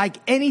unlike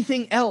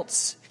anything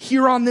else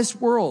here on this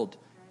world,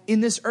 in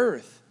this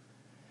earth.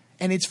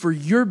 And it's for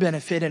your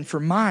benefit and for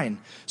mine.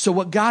 So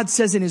what God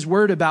says in his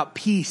word about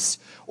peace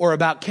or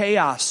about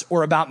chaos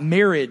or about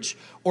marriage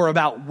or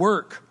about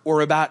work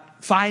or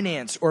about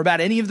finance or about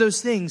any of those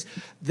things,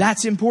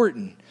 that's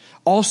important.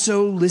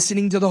 Also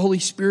listening to the Holy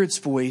Spirit's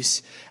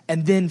voice,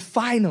 and then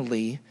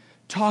finally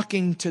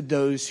talking to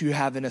those who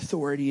have an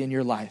authority in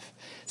your life,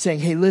 saying,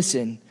 hey,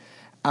 listen,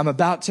 I'm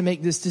about to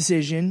make this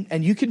decision,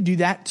 and you can do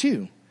that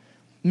too.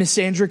 Miss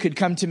Sandra could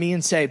come to me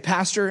and say,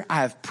 Pastor,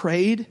 I have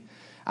prayed,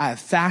 I have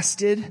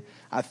fasted,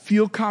 I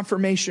feel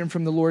confirmation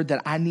from the Lord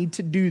that I need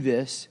to do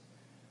this.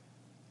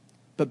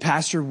 But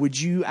Pastor, would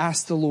you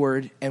ask the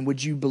Lord and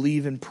would you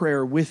believe in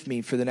prayer with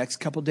me for the next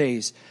couple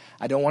days?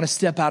 I don't want to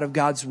step out of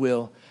God's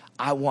will.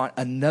 I want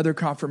another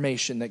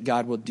confirmation that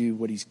God will do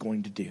what he's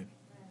going to do.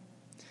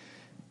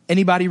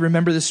 Anybody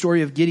remember the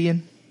story of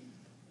Gideon?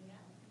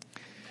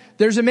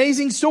 There's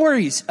amazing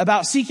stories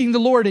about seeking the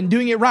Lord and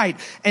doing it right.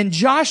 And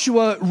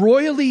Joshua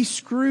royally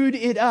screwed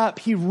it up.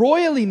 He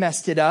royally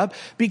messed it up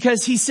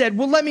because he said,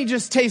 well, let me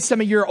just taste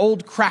some of your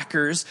old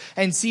crackers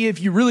and see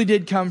if you really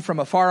did come from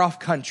a far off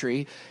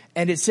country.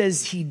 And it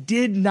says he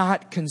did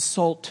not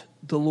consult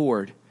the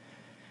Lord.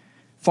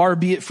 Far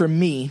be it from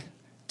me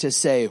to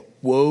say,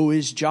 woe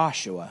is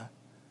Joshua,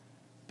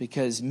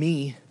 because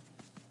me,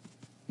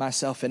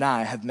 myself, and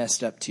I have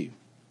messed up too.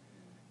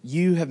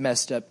 You have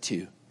messed up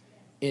too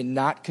in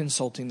not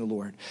consulting the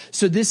Lord.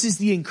 So this is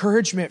the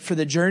encouragement for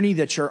the journey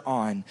that you're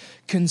on.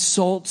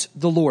 Consult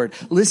the Lord.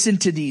 Listen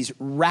to these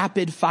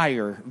rapid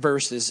fire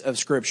verses of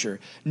Scripture.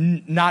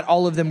 Not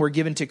all of them were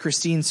given to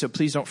Christine, so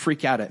please don't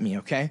freak out at me,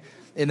 okay?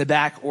 In the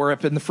back or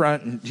up in the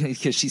front,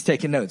 because she's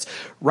taking notes.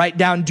 Write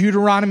down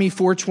Deuteronomy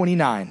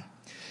 4:29.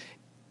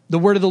 The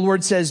word of the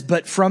Lord says,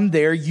 but from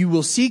there you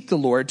will seek the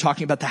Lord,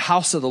 talking about the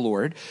house of the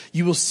Lord.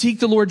 You will seek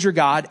the Lord your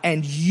God,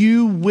 and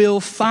you will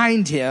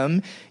find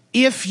him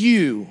if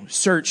you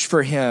search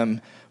for him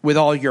with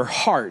all your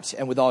heart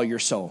and with all your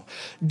soul.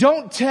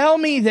 Don't tell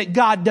me that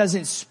God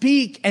doesn't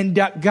speak and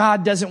that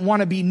God doesn't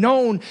want to be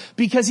known,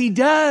 because he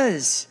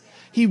does.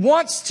 He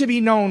wants to be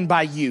known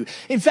by you.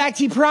 In fact,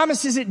 he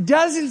promises it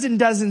dozens and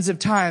dozens of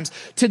times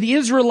to the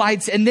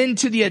Israelites and then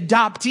to the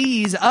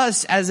adoptees,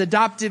 us as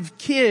adoptive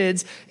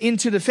kids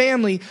into the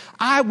family.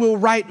 I will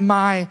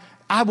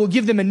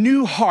give them a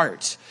new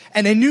heart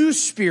and a new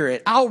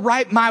spirit. I'll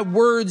write my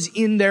words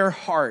in their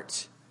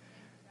heart.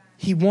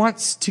 He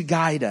wants to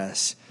guide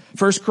us.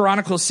 1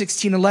 Chronicles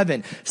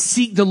 16:11,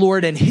 seek the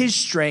Lord and his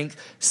strength,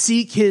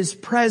 seek his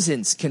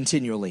presence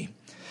continually.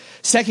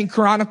 2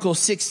 Chronicles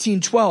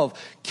 16:12,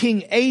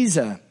 King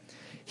Asa,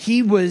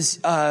 he was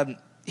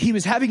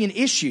having an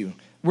issue.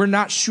 We're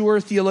not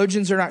sure,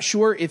 theologians are not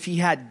sure if he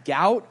had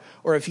gout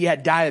or if he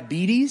had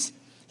diabetes.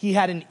 He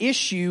had an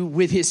issue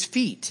with his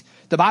feet.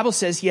 The Bible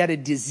says he had a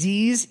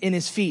disease in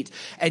his feet.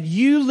 And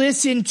you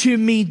listen to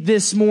me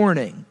this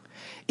morning.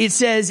 It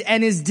says,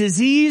 and his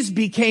disease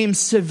became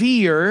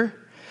severe,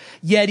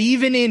 yet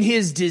even in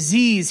his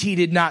disease, he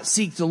did not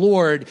seek the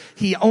Lord.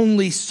 He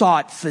only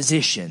sought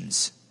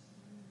physicians.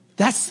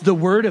 That's the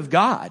word of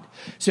God.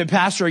 So,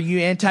 Pastor, are you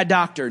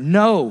anti-doctor?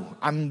 No,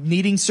 I'm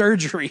needing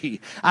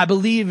surgery. I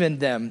believe in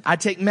them. I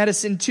take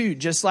medicine too,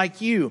 just like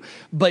you.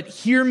 But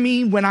hear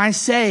me when I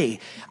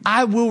say,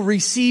 I will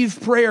receive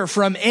prayer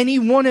from any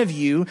one of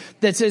you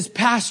that says,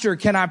 Pastor,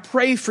 can I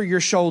pray for your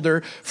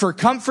shoulder for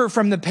comfort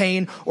from the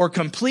pain or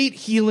complete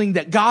healing,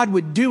 that God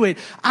would do it?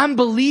 I'm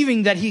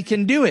believing that he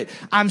can do it.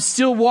 I'm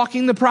still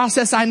walking the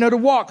process I know to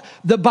walk.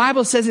 The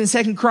Bible says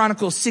in 2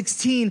 Chronicles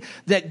 16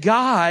 that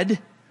God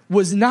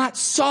was not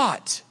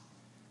sought,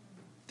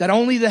 that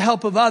only the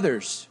help of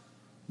others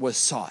was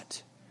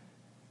sought.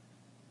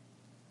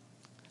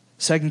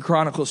 2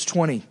 Chronicles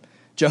 20,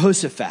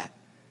 Jehoshaphat,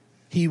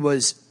 he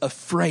was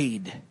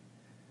afraid,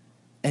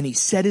 and he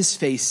set his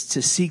face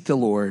to seek the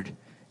Lord,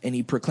 and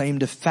he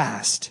proclaimed a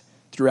fast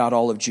throughout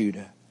all of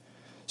Judah.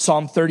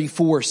 Psalm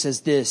 34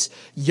 says this,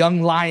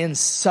 young lions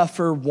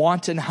suffer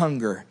want and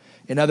hunger.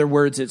 In other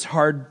words, it's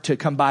hard to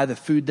come by the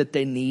food that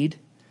they need.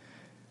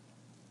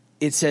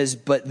 It says,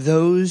 but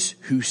those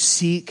who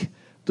seek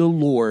the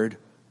Lord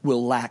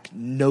will lack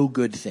no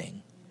good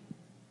thing.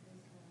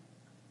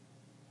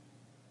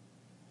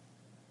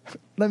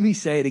 Let me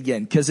say it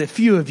again, because a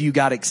few of you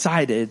got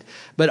excited,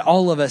 but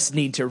all of us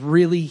need to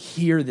really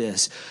hear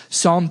this.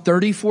 Psalm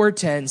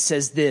 34:10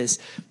 says this,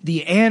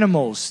 the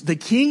animals, the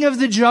king of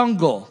the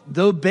jungle,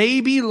 the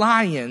baby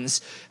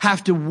lions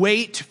have to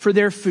wait for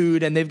their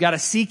food, and they've got to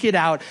seek it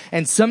out,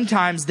 and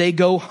sometimes they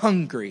go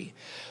hungry.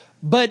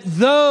 But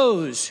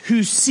those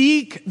who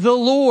seek the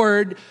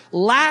Lord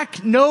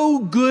lack no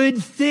good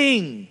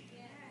thing.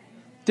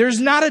 There's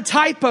not a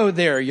typo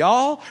there,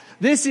 y'all.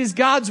 This is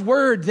God's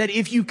word, that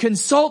if you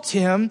consult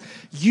him,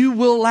 you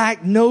will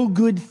lack no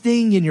good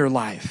thing in your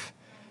life.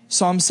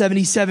 Psalm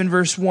 77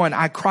 verse 1,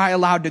 I cry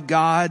aloud to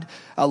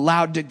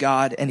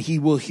God, and he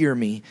will hear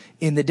me.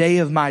 In the day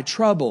of my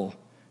trouble,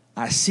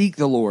 I seek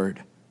the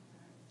Lord.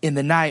 In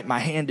the night, my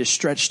hand is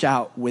stretched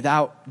out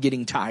without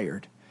getting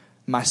tired.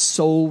 My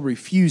soul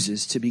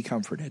refuses to be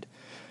comforted.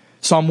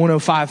 Psalm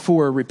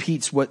 105:4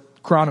 repeats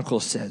what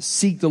Chronicles says.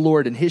 Seek the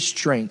Lord in his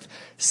strength.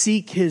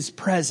 Seek his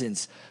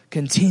presence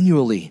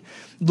continually.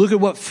 Look at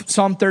what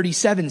Psalm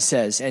 37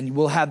 says, and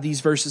we'll have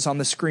these verses on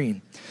the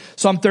screen.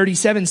 Psalm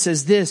 37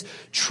 says this,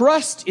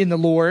 trust in the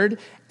Lord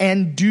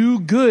and do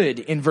good,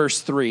 in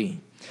verse 3.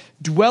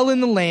 Dwell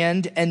in the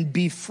land and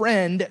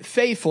befriend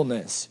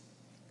faithfulness.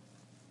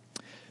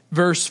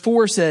 Verse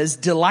 4 says,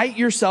 delight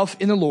yourself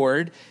in the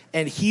Lord,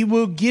 and he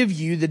will give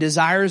you the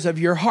desires of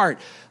your heart.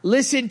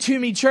 Listen to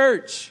me,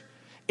 church.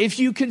 If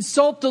you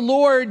consult the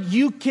Lord,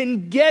 you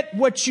can get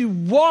what you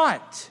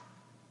want.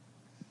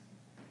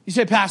 You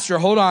say, Pastor,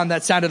 hold on.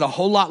 That sounded a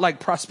whole lot like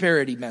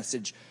prosperity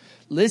message.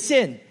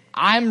 Listen,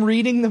 I'm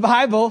reading the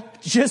Bible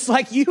just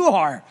like you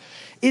are.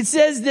 It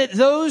says that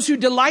those who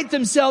delight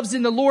themselves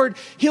in the Lord,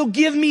 he'll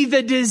give me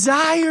the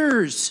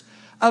desires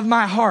of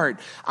my heart.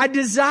 I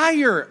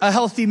desire a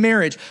healthy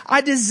marriage. I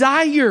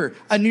desire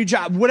a new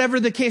job, whatever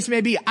the case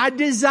may be. I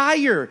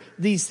desire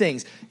these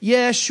things.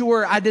 Yeah,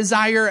 sure. I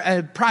desire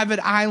a private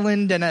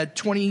island and a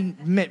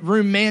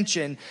 20-room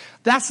mansion.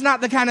 That's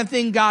not the kind of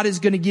thing God is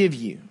going to give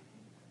you.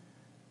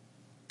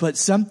 But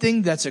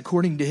something that's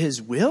according to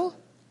his will?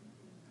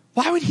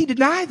 Why would he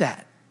deny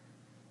that?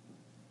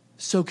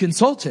 So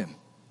consult him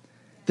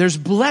There's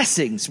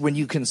blessings when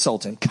you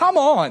consult him. Come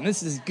on,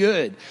 this is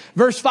good.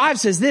 Verse 5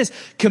 says this,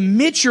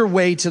 commit your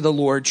way to the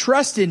Lord,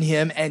 trust in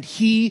him, and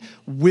he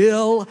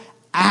will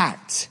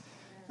act.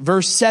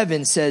 Verse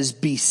 7 says,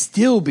 be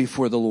still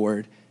before the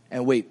Lord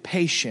and wait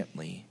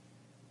patiently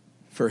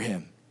for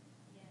him.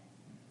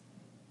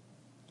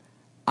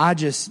 I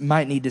just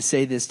might need to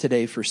say this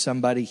today for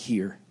somebody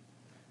here.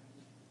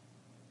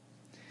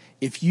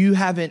 If you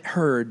haven't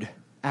heard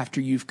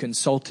after you've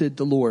consulted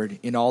the Lord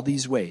in all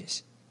these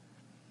ways,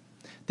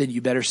 then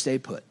you better stay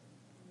put.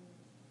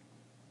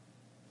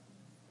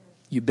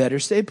 You better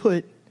stay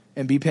put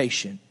and be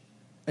patient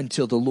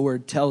until the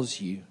Lord tells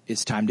you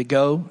it's time to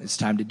go, it's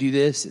time to do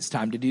this, it's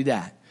time to do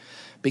that.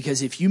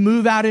 Because if you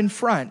move out in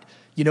front,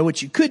 you know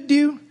what you could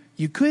do?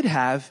 You could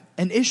have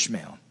an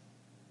Ishmael.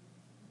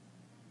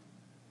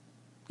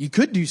 You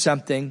could do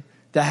something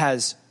that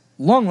has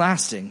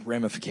long-lasting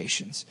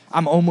ramifications.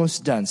 I'm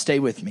almost done. Stay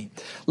with me.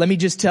 Let me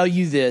just tell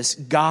you this.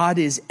 God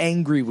is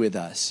angry with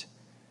us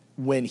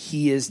when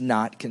he is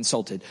not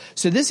consulted.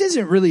 So this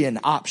isn't really an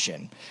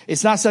option.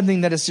 It's not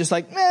something that is just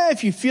like,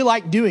 if you feel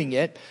like doing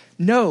it.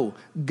 No,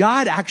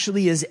 God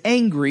actually is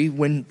angry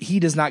when he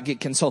does not get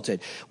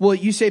consulted. Well,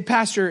 you say,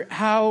 Pastor,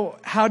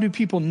 how do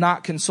people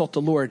not consult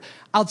the Lord?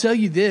 I'll tell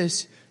you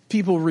this.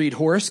 People read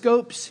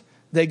horoscopes.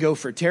 They go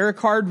for tarot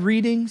card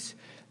readings.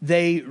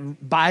 They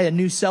buy a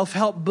new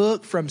self-help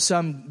book from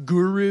some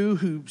guru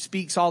who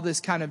speaks all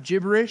this kind of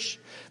gibberish.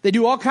 They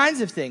do all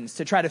kinds of things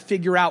to try to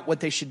figure out what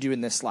they should do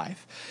in this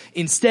life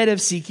instead of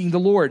seeking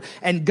the Lord.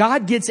 And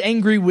God gets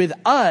angry with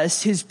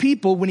us, his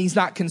people, when he's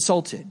not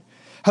consulted.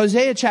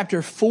 Hosea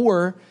chapter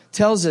 4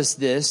 tells us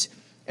this,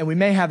 and we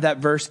may have that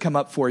verse come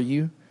up for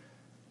you.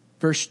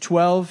 Verse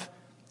 12,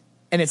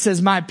 and it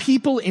says, my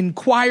people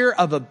inquire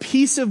of a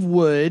piece of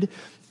wood,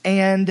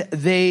 and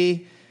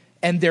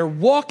their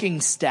walking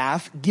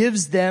staff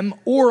gives them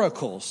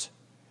oracles.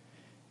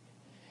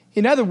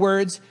 In other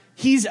words,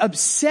 he's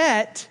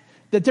upset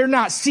that they're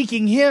not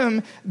seeking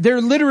him.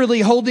 They're literally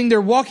holding their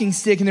walking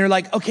stick and they're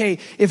like, okay,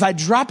 if I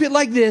drop it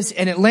like this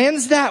and it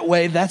lands that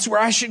way, that's where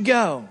I should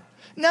go.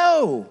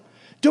 No,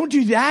 don't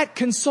do that.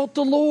 Consult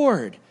the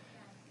Lord.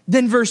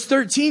 Then verse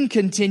 13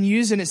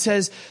 continues and it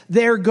says,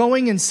 they're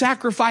going and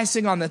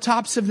sacrificing on the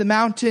tops of the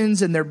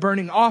mountains and they're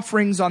burning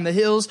offerings on the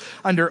hills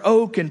under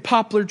oak and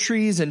poplar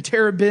trees and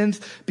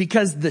terebinth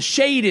because the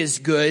shade is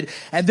good,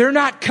 and they're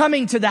not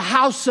coming to the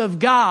house of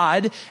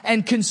God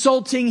and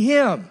consulting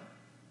him.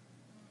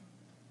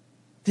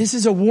 This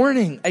is a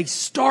warning, a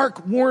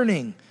stark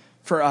warning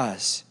for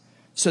us.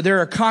 So there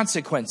are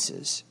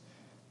consequences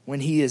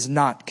when he is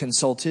not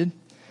consulted,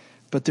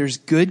 but there's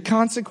good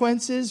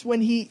consequences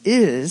when he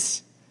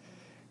is.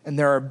 And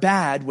there are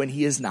bad when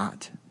he is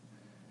not.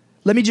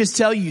 Let me just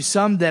tell you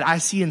some that I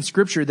see in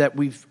scripture that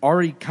we've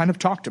already kind of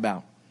talked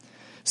about.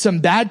 Some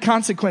bad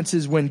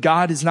consequences when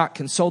God is not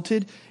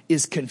consulted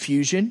is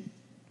confusion,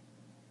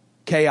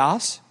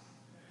 chaos.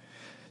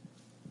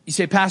 You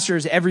say, Pastor,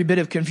 is every bit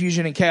of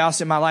confusion and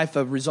chaos in my life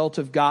a result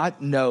of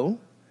God? No.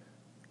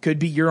 Could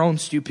be your own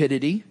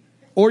stupidity.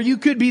 Or you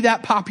could be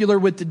that popular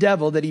with the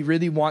devil that he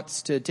really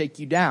wants to take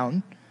you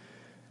down.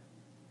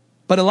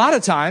 But a lot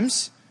of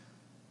times,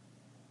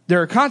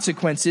 there are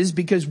consequences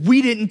because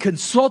we didn't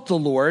consult the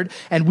Lord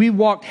and we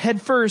walked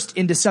headfirst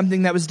into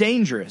something that was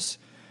dangerous.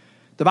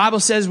 The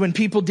Bible says when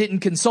people didn't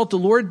consult the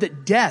Lord,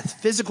 that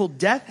death, physical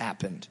death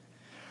happened.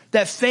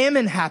 That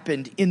famine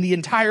happened in the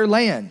entire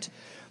land.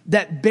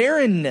 That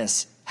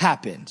barrenness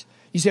happened.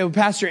 You say, well,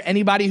 Pastor,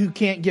 anybody who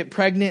can't get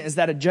pregnant, is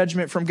that a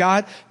judgment from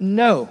God?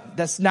 No,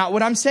 that's not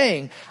what I'm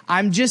saying.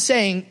 I'm just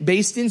saying,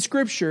 based in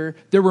scripture,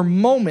 there were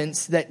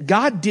moments that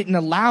God didn't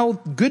allow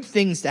good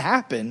things to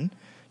happen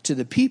to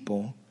the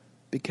people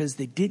because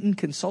they didn't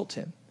consult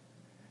him.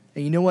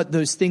 And you know what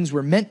those things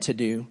were meant to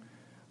do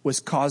was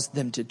cause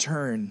them to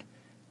turn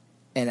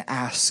and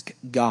ask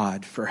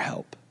God for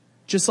help.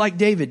 Just like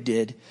David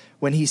did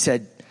when he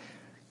said,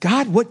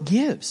 God, what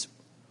gives?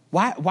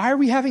 Why are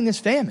we having this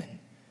famine?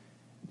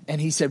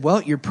 And he said,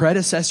 well, your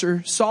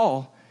predecessor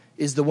Saul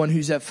is the one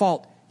who's at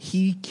fault.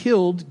 He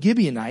killed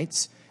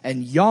Gibeonites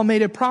and y'all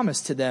made a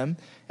promise to them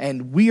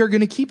and we are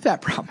going to keep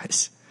that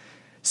promise.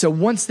 So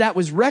once that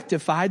was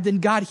rectified, then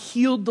God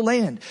healed the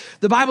land.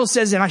 The Bible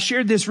says, and I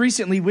shared this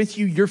recently with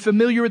you, you're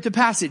familiar with the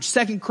passage,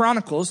 2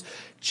 Chronicles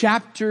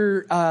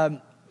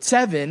chapter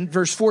 7,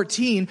 verse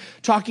 14,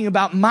 talking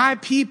about my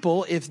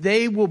people, if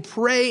they will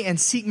pray and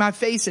seek my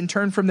face and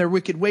turn from their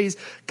wicked ways,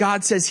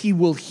 God says he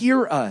will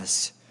hear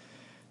us.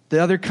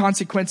 The other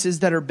consequences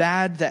that are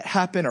bad that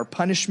happen are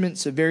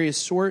punishments of various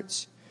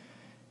sorts.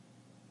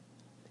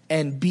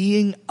 And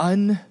being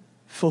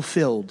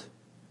unfulfilled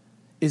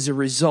is a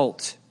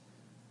result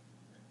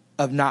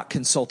of not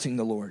consulting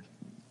the Lord.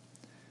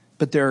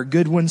 But there are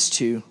good ones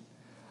too,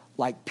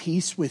 like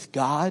peace with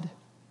God,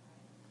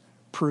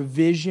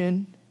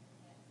 provision.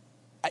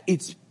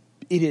 It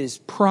is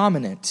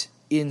prominent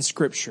in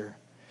scripture,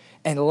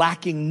 and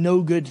lacking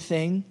no good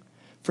thing.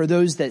 For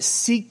those that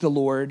seek the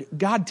Lord,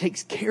 God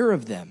takes care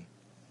of them.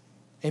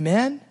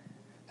 Amen?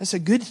 That's a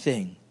good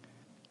thing.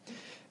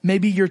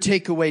 Maybe your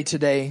takeaway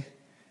today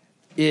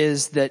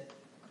is that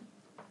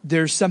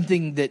there's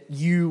something that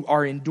you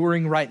are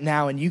enduring right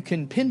now and you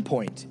can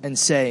pinpoint and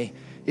say,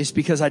 it's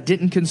because I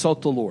didn't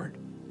consult the Lord.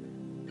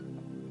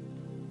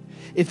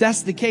 If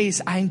that's the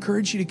case, I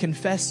encourage you to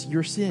confess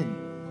your sin.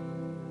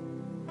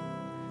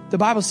 The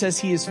Bible says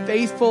he is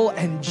faithful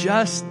and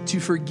just to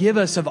forgive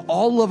us of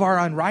all of our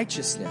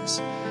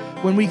unrighteousness.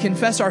 When we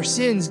confess our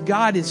sins,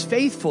 God is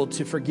faithful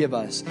to forgive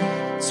us.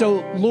 So,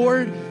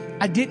 Lord,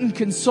 I didn't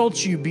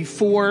consult you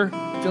before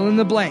fill in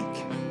the blank.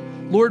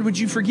 Lord, would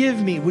you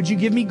forgive me? Would you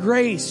give me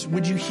grace?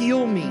 Would you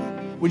heal me?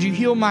 Would you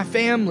heal my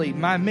family,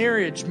 my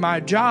marriage, my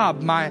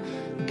job,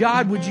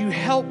 God, would you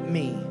help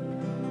me?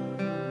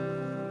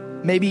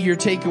 Maybe your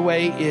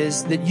takeaway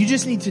is that you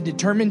just need to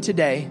determine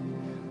today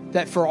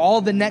that for all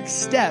the next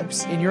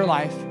steps in your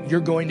life, you're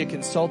going to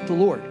consult the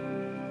Lord.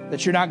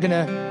 That you're not going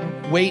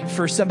to wait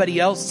for somebody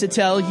else to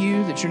tell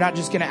you, that you're not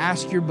just going to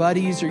ask your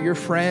buddies or your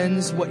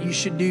friends what you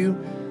should do,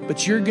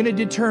 but you're going to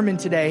determine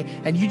today,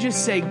 and you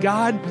just say,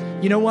 God,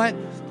 you know what?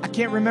 I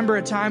can't remember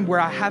a time where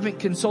I haven't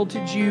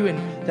consulted you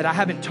and that I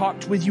haven't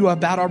talked with you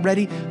about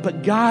already.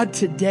 But God,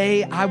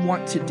 today I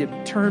want to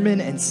determine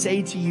and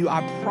say to you,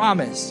 I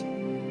promise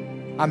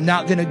I'm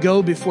not going to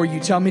go before you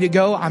tell me to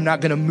go. I'm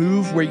not going to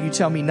move where you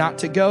tell me not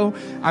to go.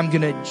 I'm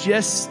going to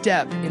just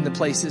step in the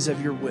places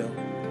of your will.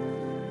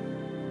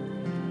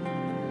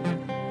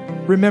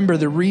 Remember,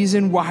 the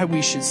reason why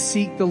we should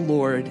seek the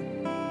Lord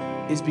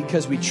is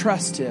because we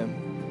trust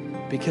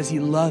him, because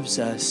he loves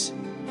us,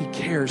 he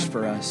cares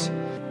for us.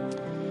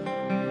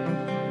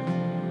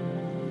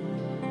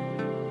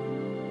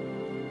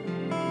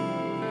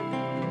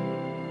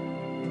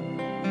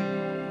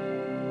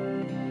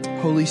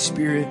 Holy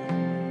Spirit,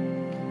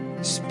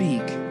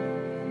 speak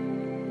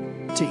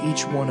to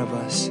each one of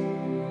us.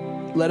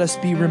 Let us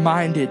be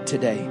reminded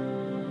today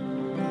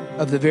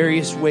of the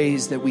various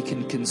ways that we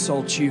can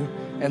consult you.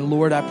 And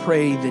Lord, I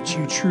pray that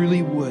you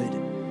truly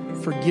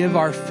would forgive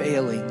our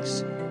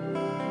failings.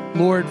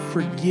 Lord,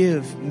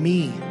 forgive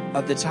me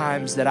of the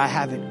times that I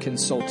haven't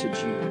consulted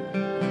you.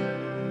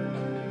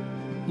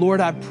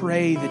 Lord, I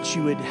pray that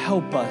you would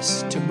help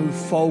us to move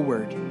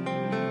forward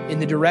in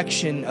the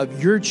direction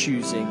of your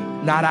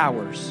choosing, not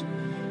ours.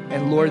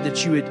 And Lord,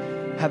 that you would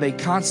have a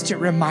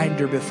constant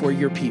reminder before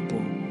your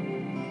people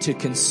to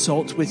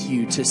consult with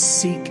you, to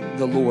seek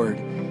the Lord.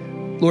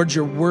 Lord,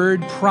 your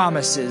word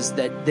promises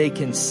that they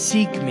can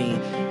seek me,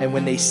 and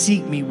when they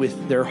seek me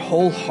with their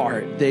whole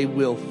heart, they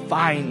will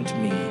find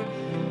me.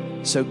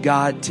 So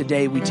God,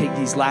 today we take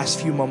these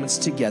last few moments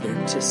together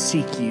to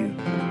seek you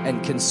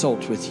and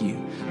consult with you.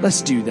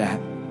 Let's do that.